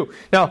designed to do.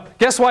 Now,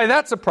 guess why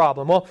that's a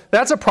problem? Well,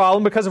 that's a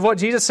problem because of what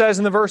Jesus says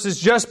in the verses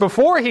just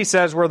before He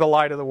says we're the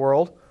light of the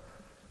world.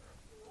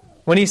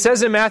 When He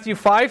says in Matthew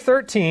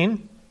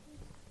 5:13,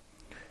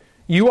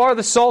 "You are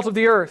the salt of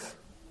the earth.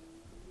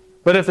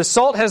 But if the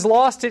salt has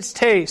lost its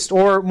taste,"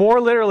 or more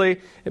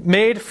literally,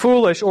 made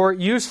foolish or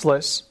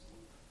useless,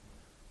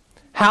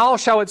 "how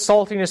shall its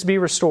saltiness be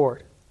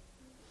restored?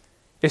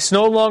 It's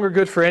no longer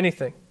good for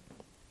anything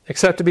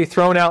except to be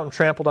thrown out and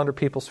trampled under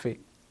people's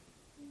feet."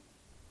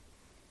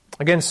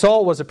 Again,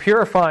 salt was a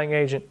purifying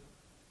agent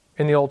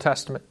in the Old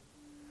Testament.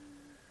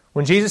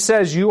 When Jesus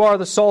says, "You are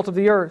the salt of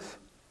the earth,"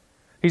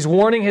 He's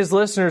warning His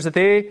listeners that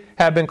they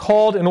have been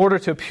called in order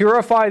to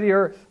purify the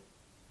earth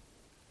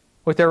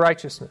with their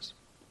righteousness.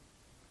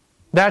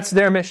 That's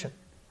their mission.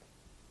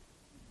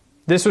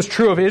 This was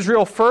true of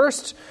Israel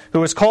first, who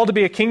was called to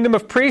be a kingdom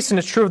of priests, and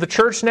it's true of the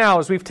church now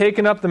as we've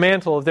taken up the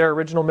mantle of their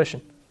original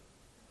mission.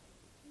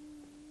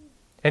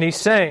 And He's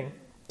saying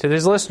to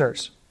His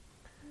listeners,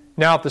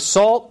 now if the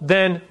salt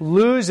then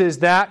loses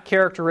that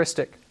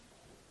characteristic,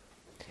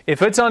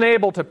 if it's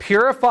unable to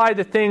purify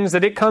the things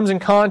that it comes in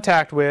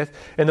contact with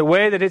in the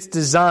way that it's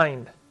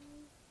designed,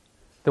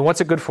 then what's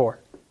it good for?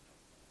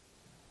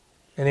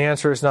 And the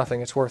answer is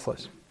nothing. It's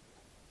worthless.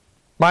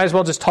 Might as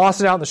well just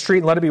toss it out in the street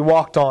and let it be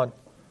walked on,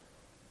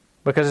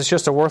 because it's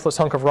just a worthless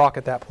hunk of rock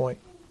at that point.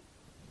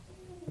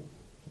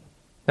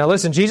 Now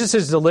listen, Jesus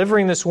is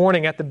delivering this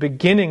warning at the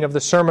beginning of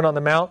the Sermon on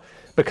the Mount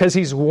because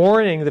He's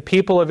warning the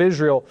people of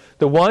Israel,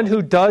 the one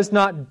who does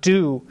not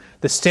do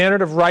the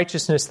standard of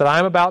righteousness that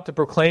I'm about to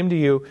proclaim to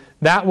you,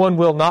 that one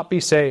will not be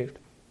saved.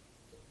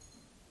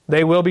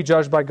 They will be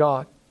judged by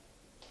God.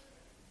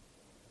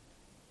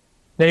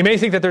 Now you may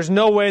think that there's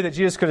no way that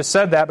Jesus could have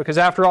said that, because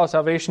after all,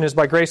 salvation is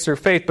by grace through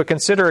faith. But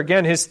consider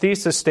again His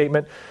thesis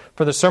statement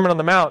for the Sermon on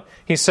the Mount.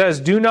 He says,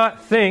 "Do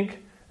not think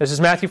This is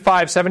Matthew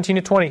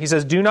 5:17-20. He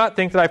says, "Do not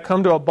think that I've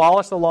come to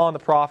abolish the law and the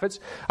prophets.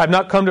 I've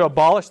not come to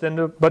abolish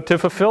them, but to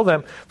fulfill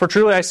them. For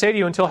truly I say to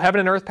you, until heaven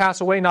and earth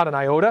pass away, not an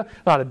iota,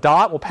 not a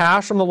dot will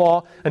pass from the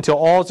law until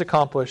all is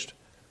accomplished."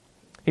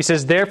 He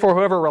says, "Therefore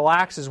whoever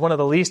relaxes one of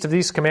the least of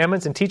these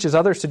commandments and teaches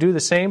others to do the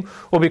same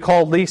will be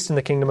called least in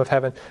the kingdom of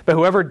heaven. But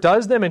whoever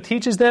does them and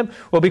teaches them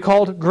will be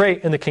called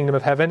great in the kingdom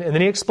of heaven." And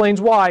then he explains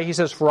why. He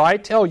says, "For I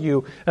tell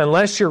you,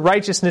 unless your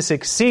righteousness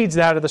exceeds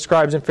that of the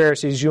scribes and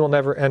Pharisees, you will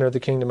never enter the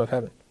kingdom of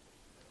heaven."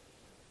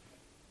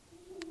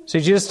 See,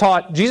 Jesus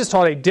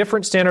taught a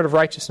different standard of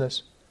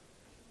righteousness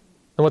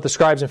than what the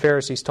scribes and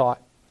Pharisees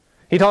taught.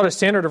 He taught a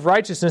standard of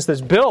righteousness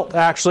that's built,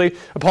 actually,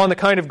 upon the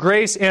kind of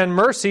grace and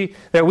mercy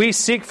that we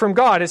seek from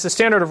God. It's a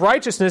standard of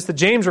righteousness that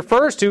James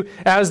refers to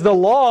as the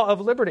law of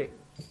liberty,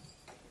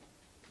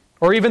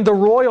 or even the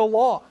royal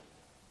law.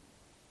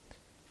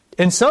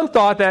 And some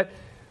thought that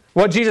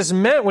what Jesus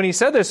meant when he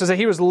said this is that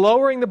he was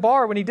lowering the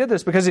bar when he did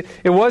this, because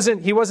he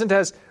wasn't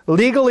as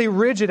legally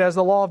rigid as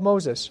the law of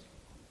Moses.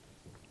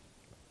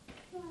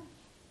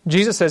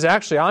 Jesus says,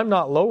 actually, I'm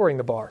not lowering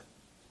the bar.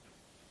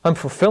 I'm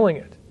fulfilling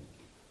it.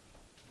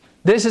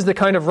 This is the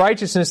kind of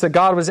righteousness that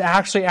God was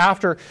actually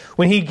after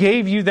when He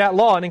gave you that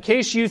law. And in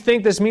case you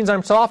think this means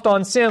I'm soft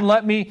on sin,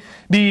 let me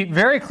be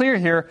very clear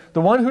here. The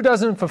one who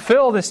doesn't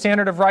fulfill this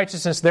standard of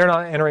righteousness, they're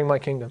not entering my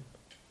kingdom.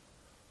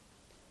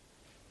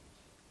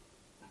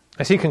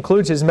 As he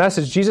concludes his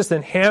message, Jesus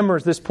then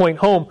hammers this point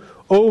home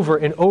over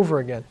and over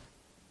again.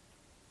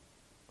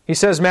 He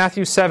says,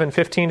 Matthew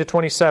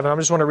 7:15-27. I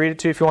just want to read it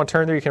to you. If you want to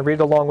turn there, you can read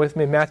it along with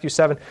me. Matthew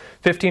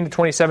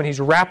 7:15-27. He's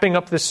wrapping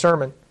up this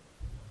sermon.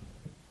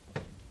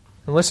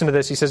 And listen to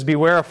this. He says,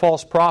 "Beware of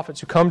false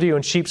prophets who come to you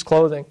in sheep's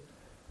clothing,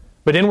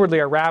 but inwardly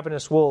are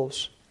ravenous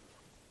wolves.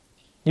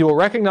 You will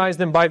recognize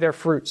them by their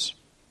fruits.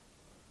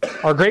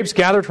 Are grapes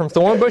gathered from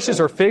thorn bushes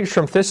or figs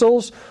from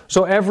thistles?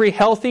 So every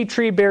healthy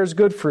tree bears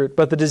good fruit,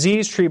 but the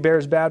diseased tree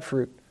bears bad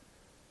fruit.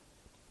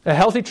 A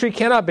healthy tree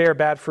cannot bear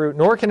bad fruit,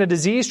 nor can a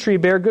diseased tree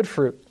bear good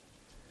fruit.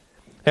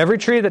 Every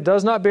tree that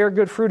does not bear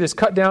good fruit is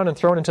cut down and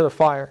thrown into the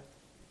fire.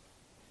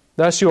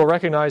 Thus you will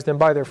recognize them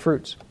by their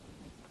fruits."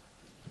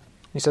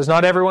 He says,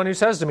 "Not everyone who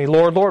says to me,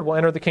 'Lord, Lord,' will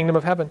enter the kingdom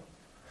of heaven,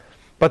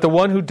 but the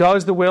one who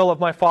does the will of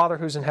my Father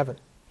who's in heaven.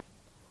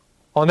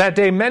 On that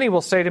day many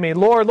will say to me,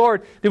 'Lord,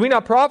 Lord, did we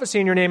not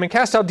prophesy in your name and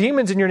cast out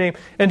demons in your name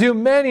and do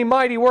many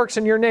mighty works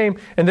in your name?'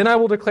 And then I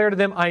will declare to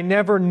them, 'I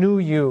never knew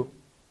you.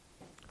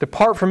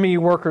 Depart from me,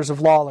 you workers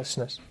of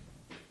lawlessness.'"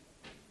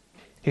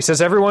 He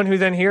says, "Everyone who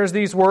then hears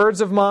these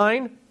words of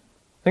mine,"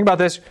 think about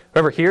this,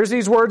 "whoever hears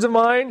these words of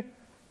mine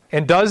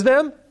and does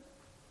them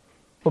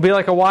will be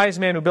like a wise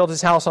man who built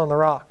his house on the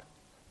rock.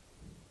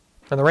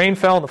 And the rain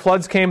fell, and the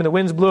floods came, and the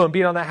winds blew and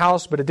beat on that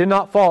house, but it did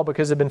not fall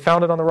because it had been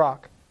founded on the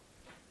rock.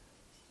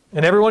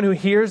 And everyone who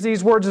hears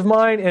these words of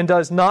mine and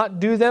does not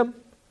do them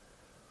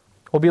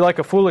will be like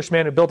a foolish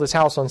man who built his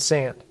house on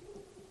sand.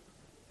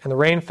 And the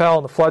rain fell,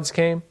 and the floods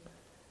came,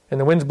 and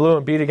the winds blew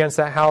and beat against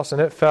that house,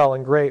 and it fell,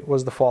 and great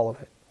was the fall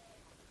of it."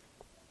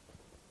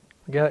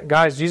 Again,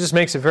 guys, Jesus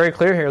makes it very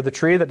clear here. The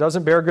tree that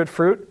doesn't bear good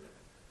fruit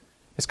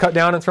is cut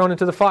down and thrown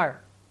into the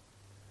fire.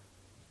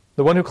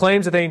 The one who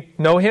claims that they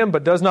know Him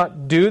but does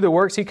not do the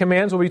works He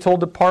commands will be told,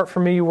 "Depart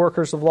from me, you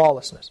workers of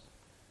lawlessness."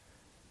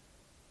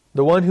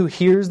 The one who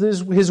hears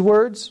His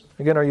words,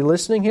 again, are you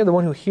listening here? The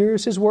one who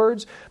hears His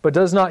words but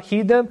does not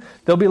heed them,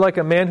 they'll be like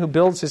a man who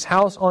builds his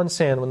house on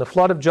sand. When the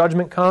flood of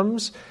judgment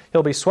comes,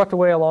 he'll be swept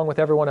away along with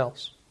everyone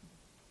else.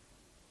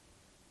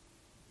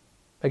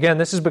 Again,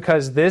 this is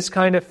because this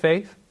kind of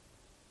faith,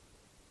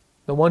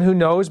 the one who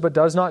knows but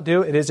does not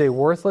do, it is a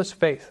worthless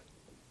faith.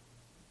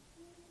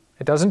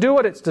 It doesn't do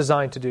what it's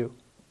designed to do.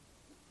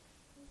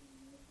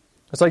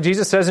 It's like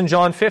Jesus says in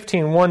John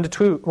 15, 1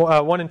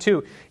 and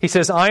 2. He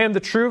says, "I am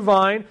the true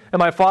vine, and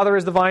my Father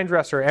is the vine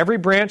dresser. Every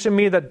branch in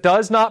me that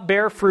does not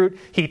bear fruit,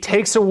 He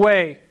takes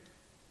away.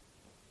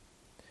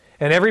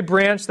 And every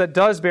branch that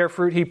does bear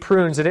fruit, He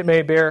prunes, that it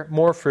may bear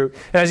more fruit."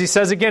 And as He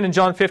says again in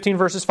John 15,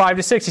 verses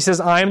 5-6, He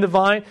says, "I am the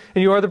vine,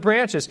 and you are the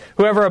branches.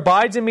 Whoever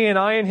abides in me and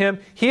I in him,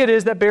 he it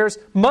is that bears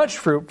much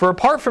fruit. For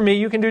apart from me,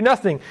 you can do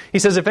nothing." He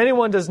says, "If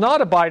anyone does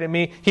not abide in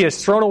me, he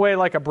is thrown away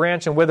like a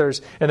branch and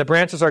withers, and the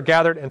branches are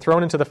gathered and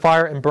thrown into the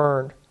fire and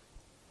burned."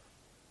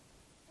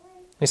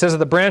 He says that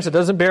the branch that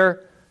doesn't bear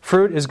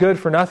fruit is good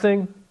for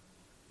nothing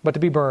but to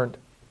be burned.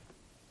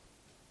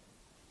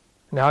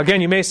 Now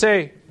again, you may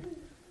say,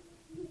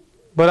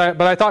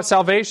 But I thought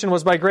salvation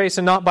was by grace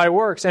and not by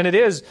works. And it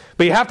is.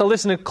 But you have to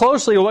listen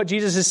closely to what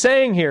Jesus is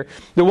saying here.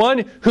 The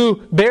one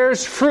who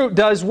bears fruit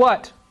does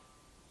what?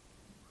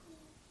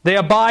 They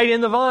abide in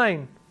the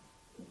vine.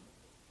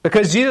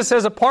 Because Jesus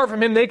says apart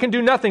from Him they can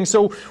do nothing.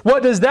 So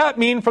what does that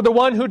mean for the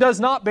one who does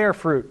not bear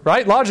fruit?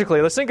 Right?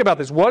 Logically, let's think about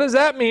this. What does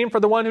that mean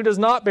for the one who does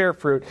not bear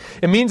fruit?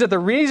 It means that the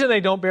reason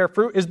they don't bear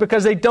fruit is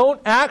because they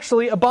don't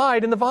actually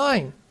abide in the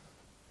vine.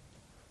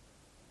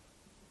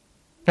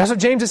 That's what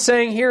James is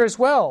saying here as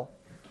well.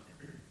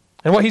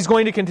 And what he's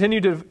going to continue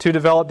to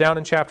develop down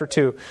in chapter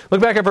 2.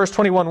 Look back at verse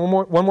 21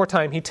 one more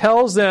time. He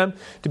tells them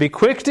to be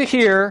quick to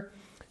hear,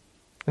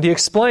 and he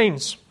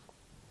explains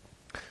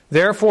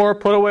Therefore,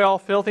 put away all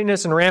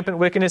filthiness and rampant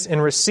wickedness,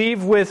 and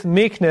receive with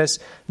meekness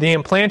the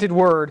implanted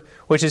word,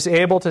 which is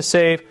able to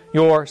save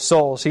your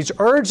souls. He's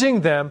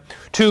urging them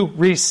to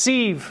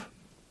receive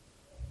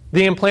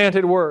the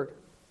implanted word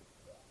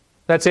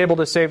that's able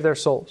to save their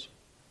souls.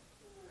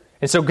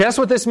 And so guess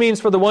what this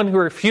means for the one who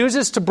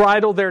refuses to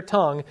bridle their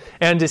tongue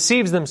and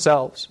deceives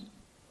themselves?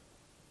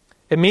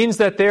 It means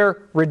that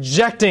they're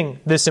rejecting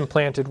this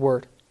implanted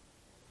word.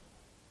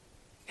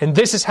 And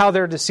this is how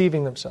they're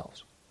deceiving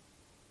themselves.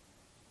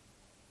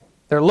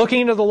 They're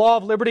looking into the law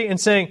of liberty and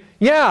saying,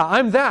 yeah,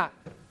 I'm that.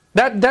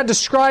 That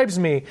describes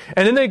me.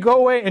 And then they go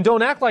away and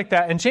don't act like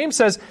that. And James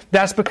says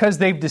that's because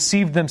they've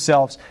deceived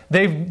themselves.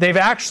 They've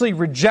actually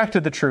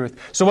rejected the truth.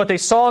 So what they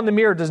saw in the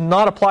mirror does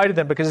not apply to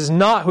them because it's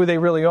not who they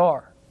really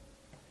are.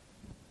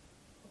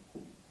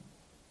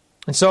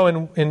 And so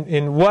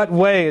in what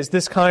way is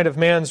this kind of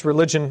man's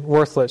religion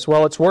worthless?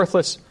 Well, it's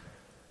worthless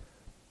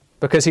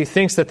because he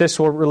thinks that this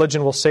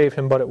religion will save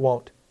him, but it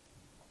won't.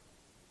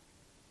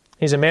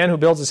 He's a man who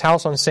builds his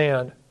house on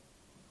sand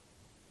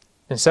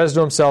and says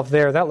to himself,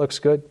 there, that looks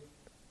good.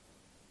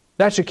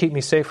 That should keep me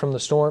safe from the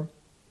storm.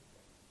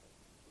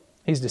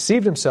 He's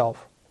deceived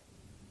himself.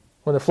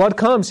 When the flood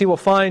comes, he will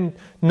find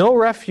no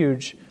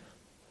refuge.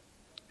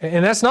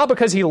 And that's not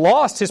because he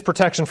lost his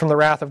protection from the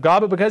wrath of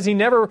God, but because he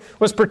never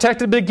was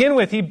protected to begin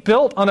with. He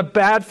built on a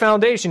bad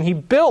foundation. He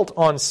built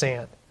on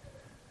sand.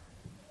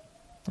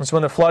 And so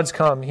when the floods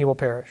come, he will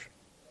perish.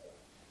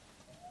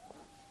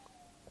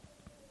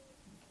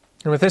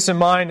 And with this in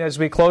mind, as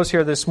we close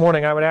here this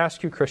morning, I would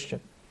ask you, Christian,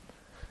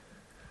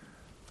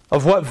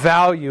 of what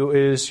value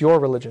is your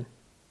religion?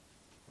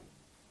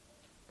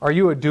 Are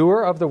you a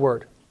doer of the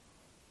word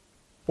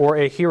or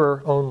a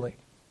hearer only?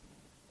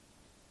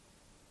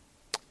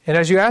 And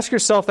as you ask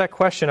yourself that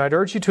question, I'd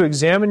urge you to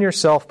examine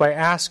yourself by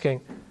asking,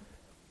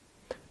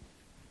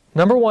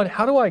 number one,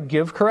 how do I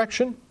give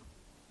correction?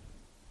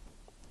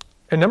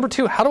 And number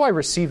two, how do I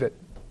receive it?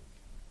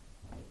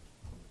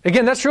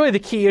 Again, that's really the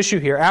key issue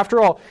here. After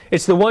all,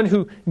 it's the one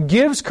who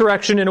gives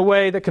correction in a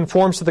way that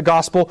conforms to the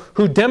gospel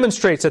who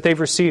demonstrates that they've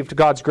received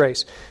God's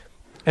grace.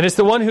 And it's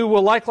the one who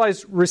will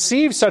likewise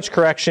receive such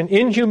correction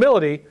in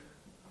humility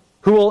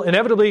who will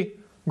inevitably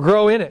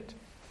grow in it.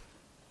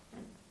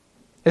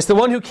 It's the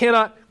one who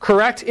cannot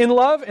correct in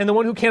love and the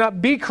one who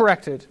cannot be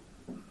corrected,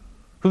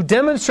 who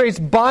demonstrates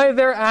by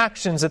their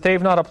actions that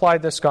they've not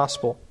applied this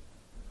gospel.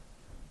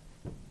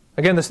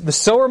 Again, the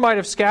sower might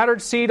have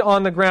scattered seed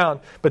on the ground,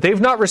 but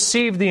they've not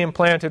received the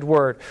implanted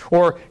word.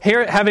 Or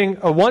having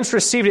once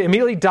received it,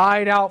 immediately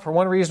died out for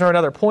one reason or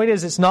another. Point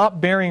is, it's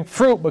not bearing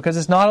fruit because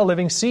it's not a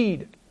living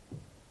seed.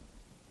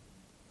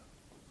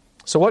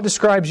 So what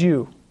describes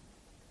you?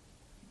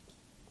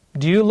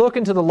 Do you look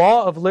into the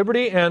law of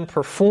liberty and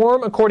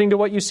perform according to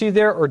what you see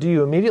there, or do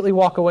you immediately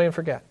walk away and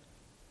forget?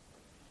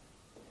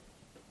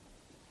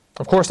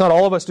 Of course, not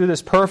all of us do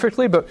this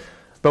perfectly, but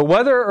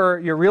whether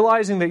you're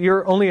realizing that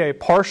you're only a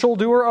partial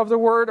doer of the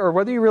word, or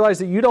whether you realize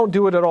that you don't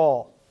do it at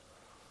all,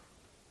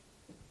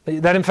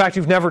 that in fact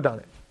you've never done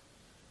it,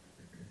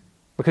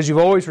 because you've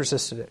always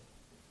resisted it.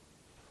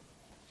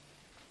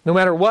 No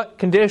matter what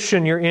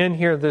condition you're in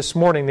here this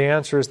morning, the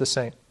answer is the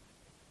same.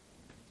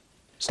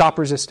 Stop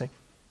resisting.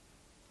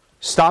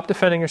 Stop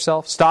defending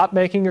yourself. Stop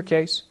making your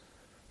case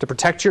to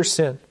protect your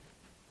sin.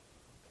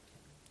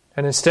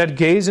 And instead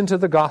gaze into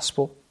the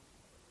gospel.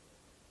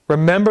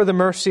 Remember the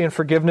mercy and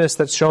forgiveness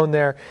that's shown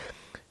there.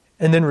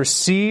 And then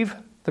receive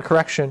the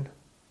correction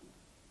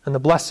and the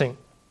blessing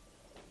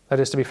that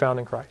is to be found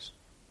in Christ.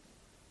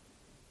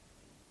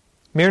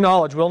 Mere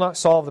knowledge will not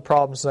solve the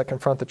problems that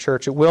confront the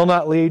church. It will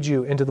not lead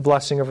you into the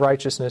blessing of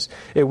righteousness.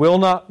 It will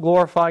not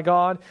glorify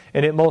God,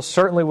 and it most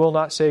certainly will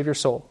not save your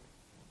soul.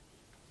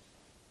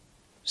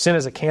 Sin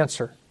is a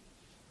cancer.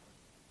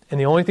 And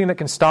the only thing that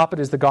can stop it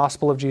is the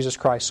gospel of Jesus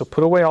Christ. So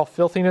put away all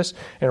filthiness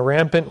and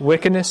rampant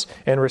wickedness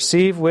and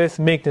receive with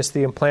meekness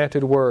the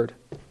implanted word,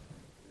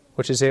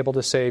 which is able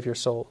to save your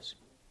souls.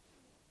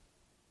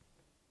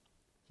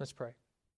 Let's pray.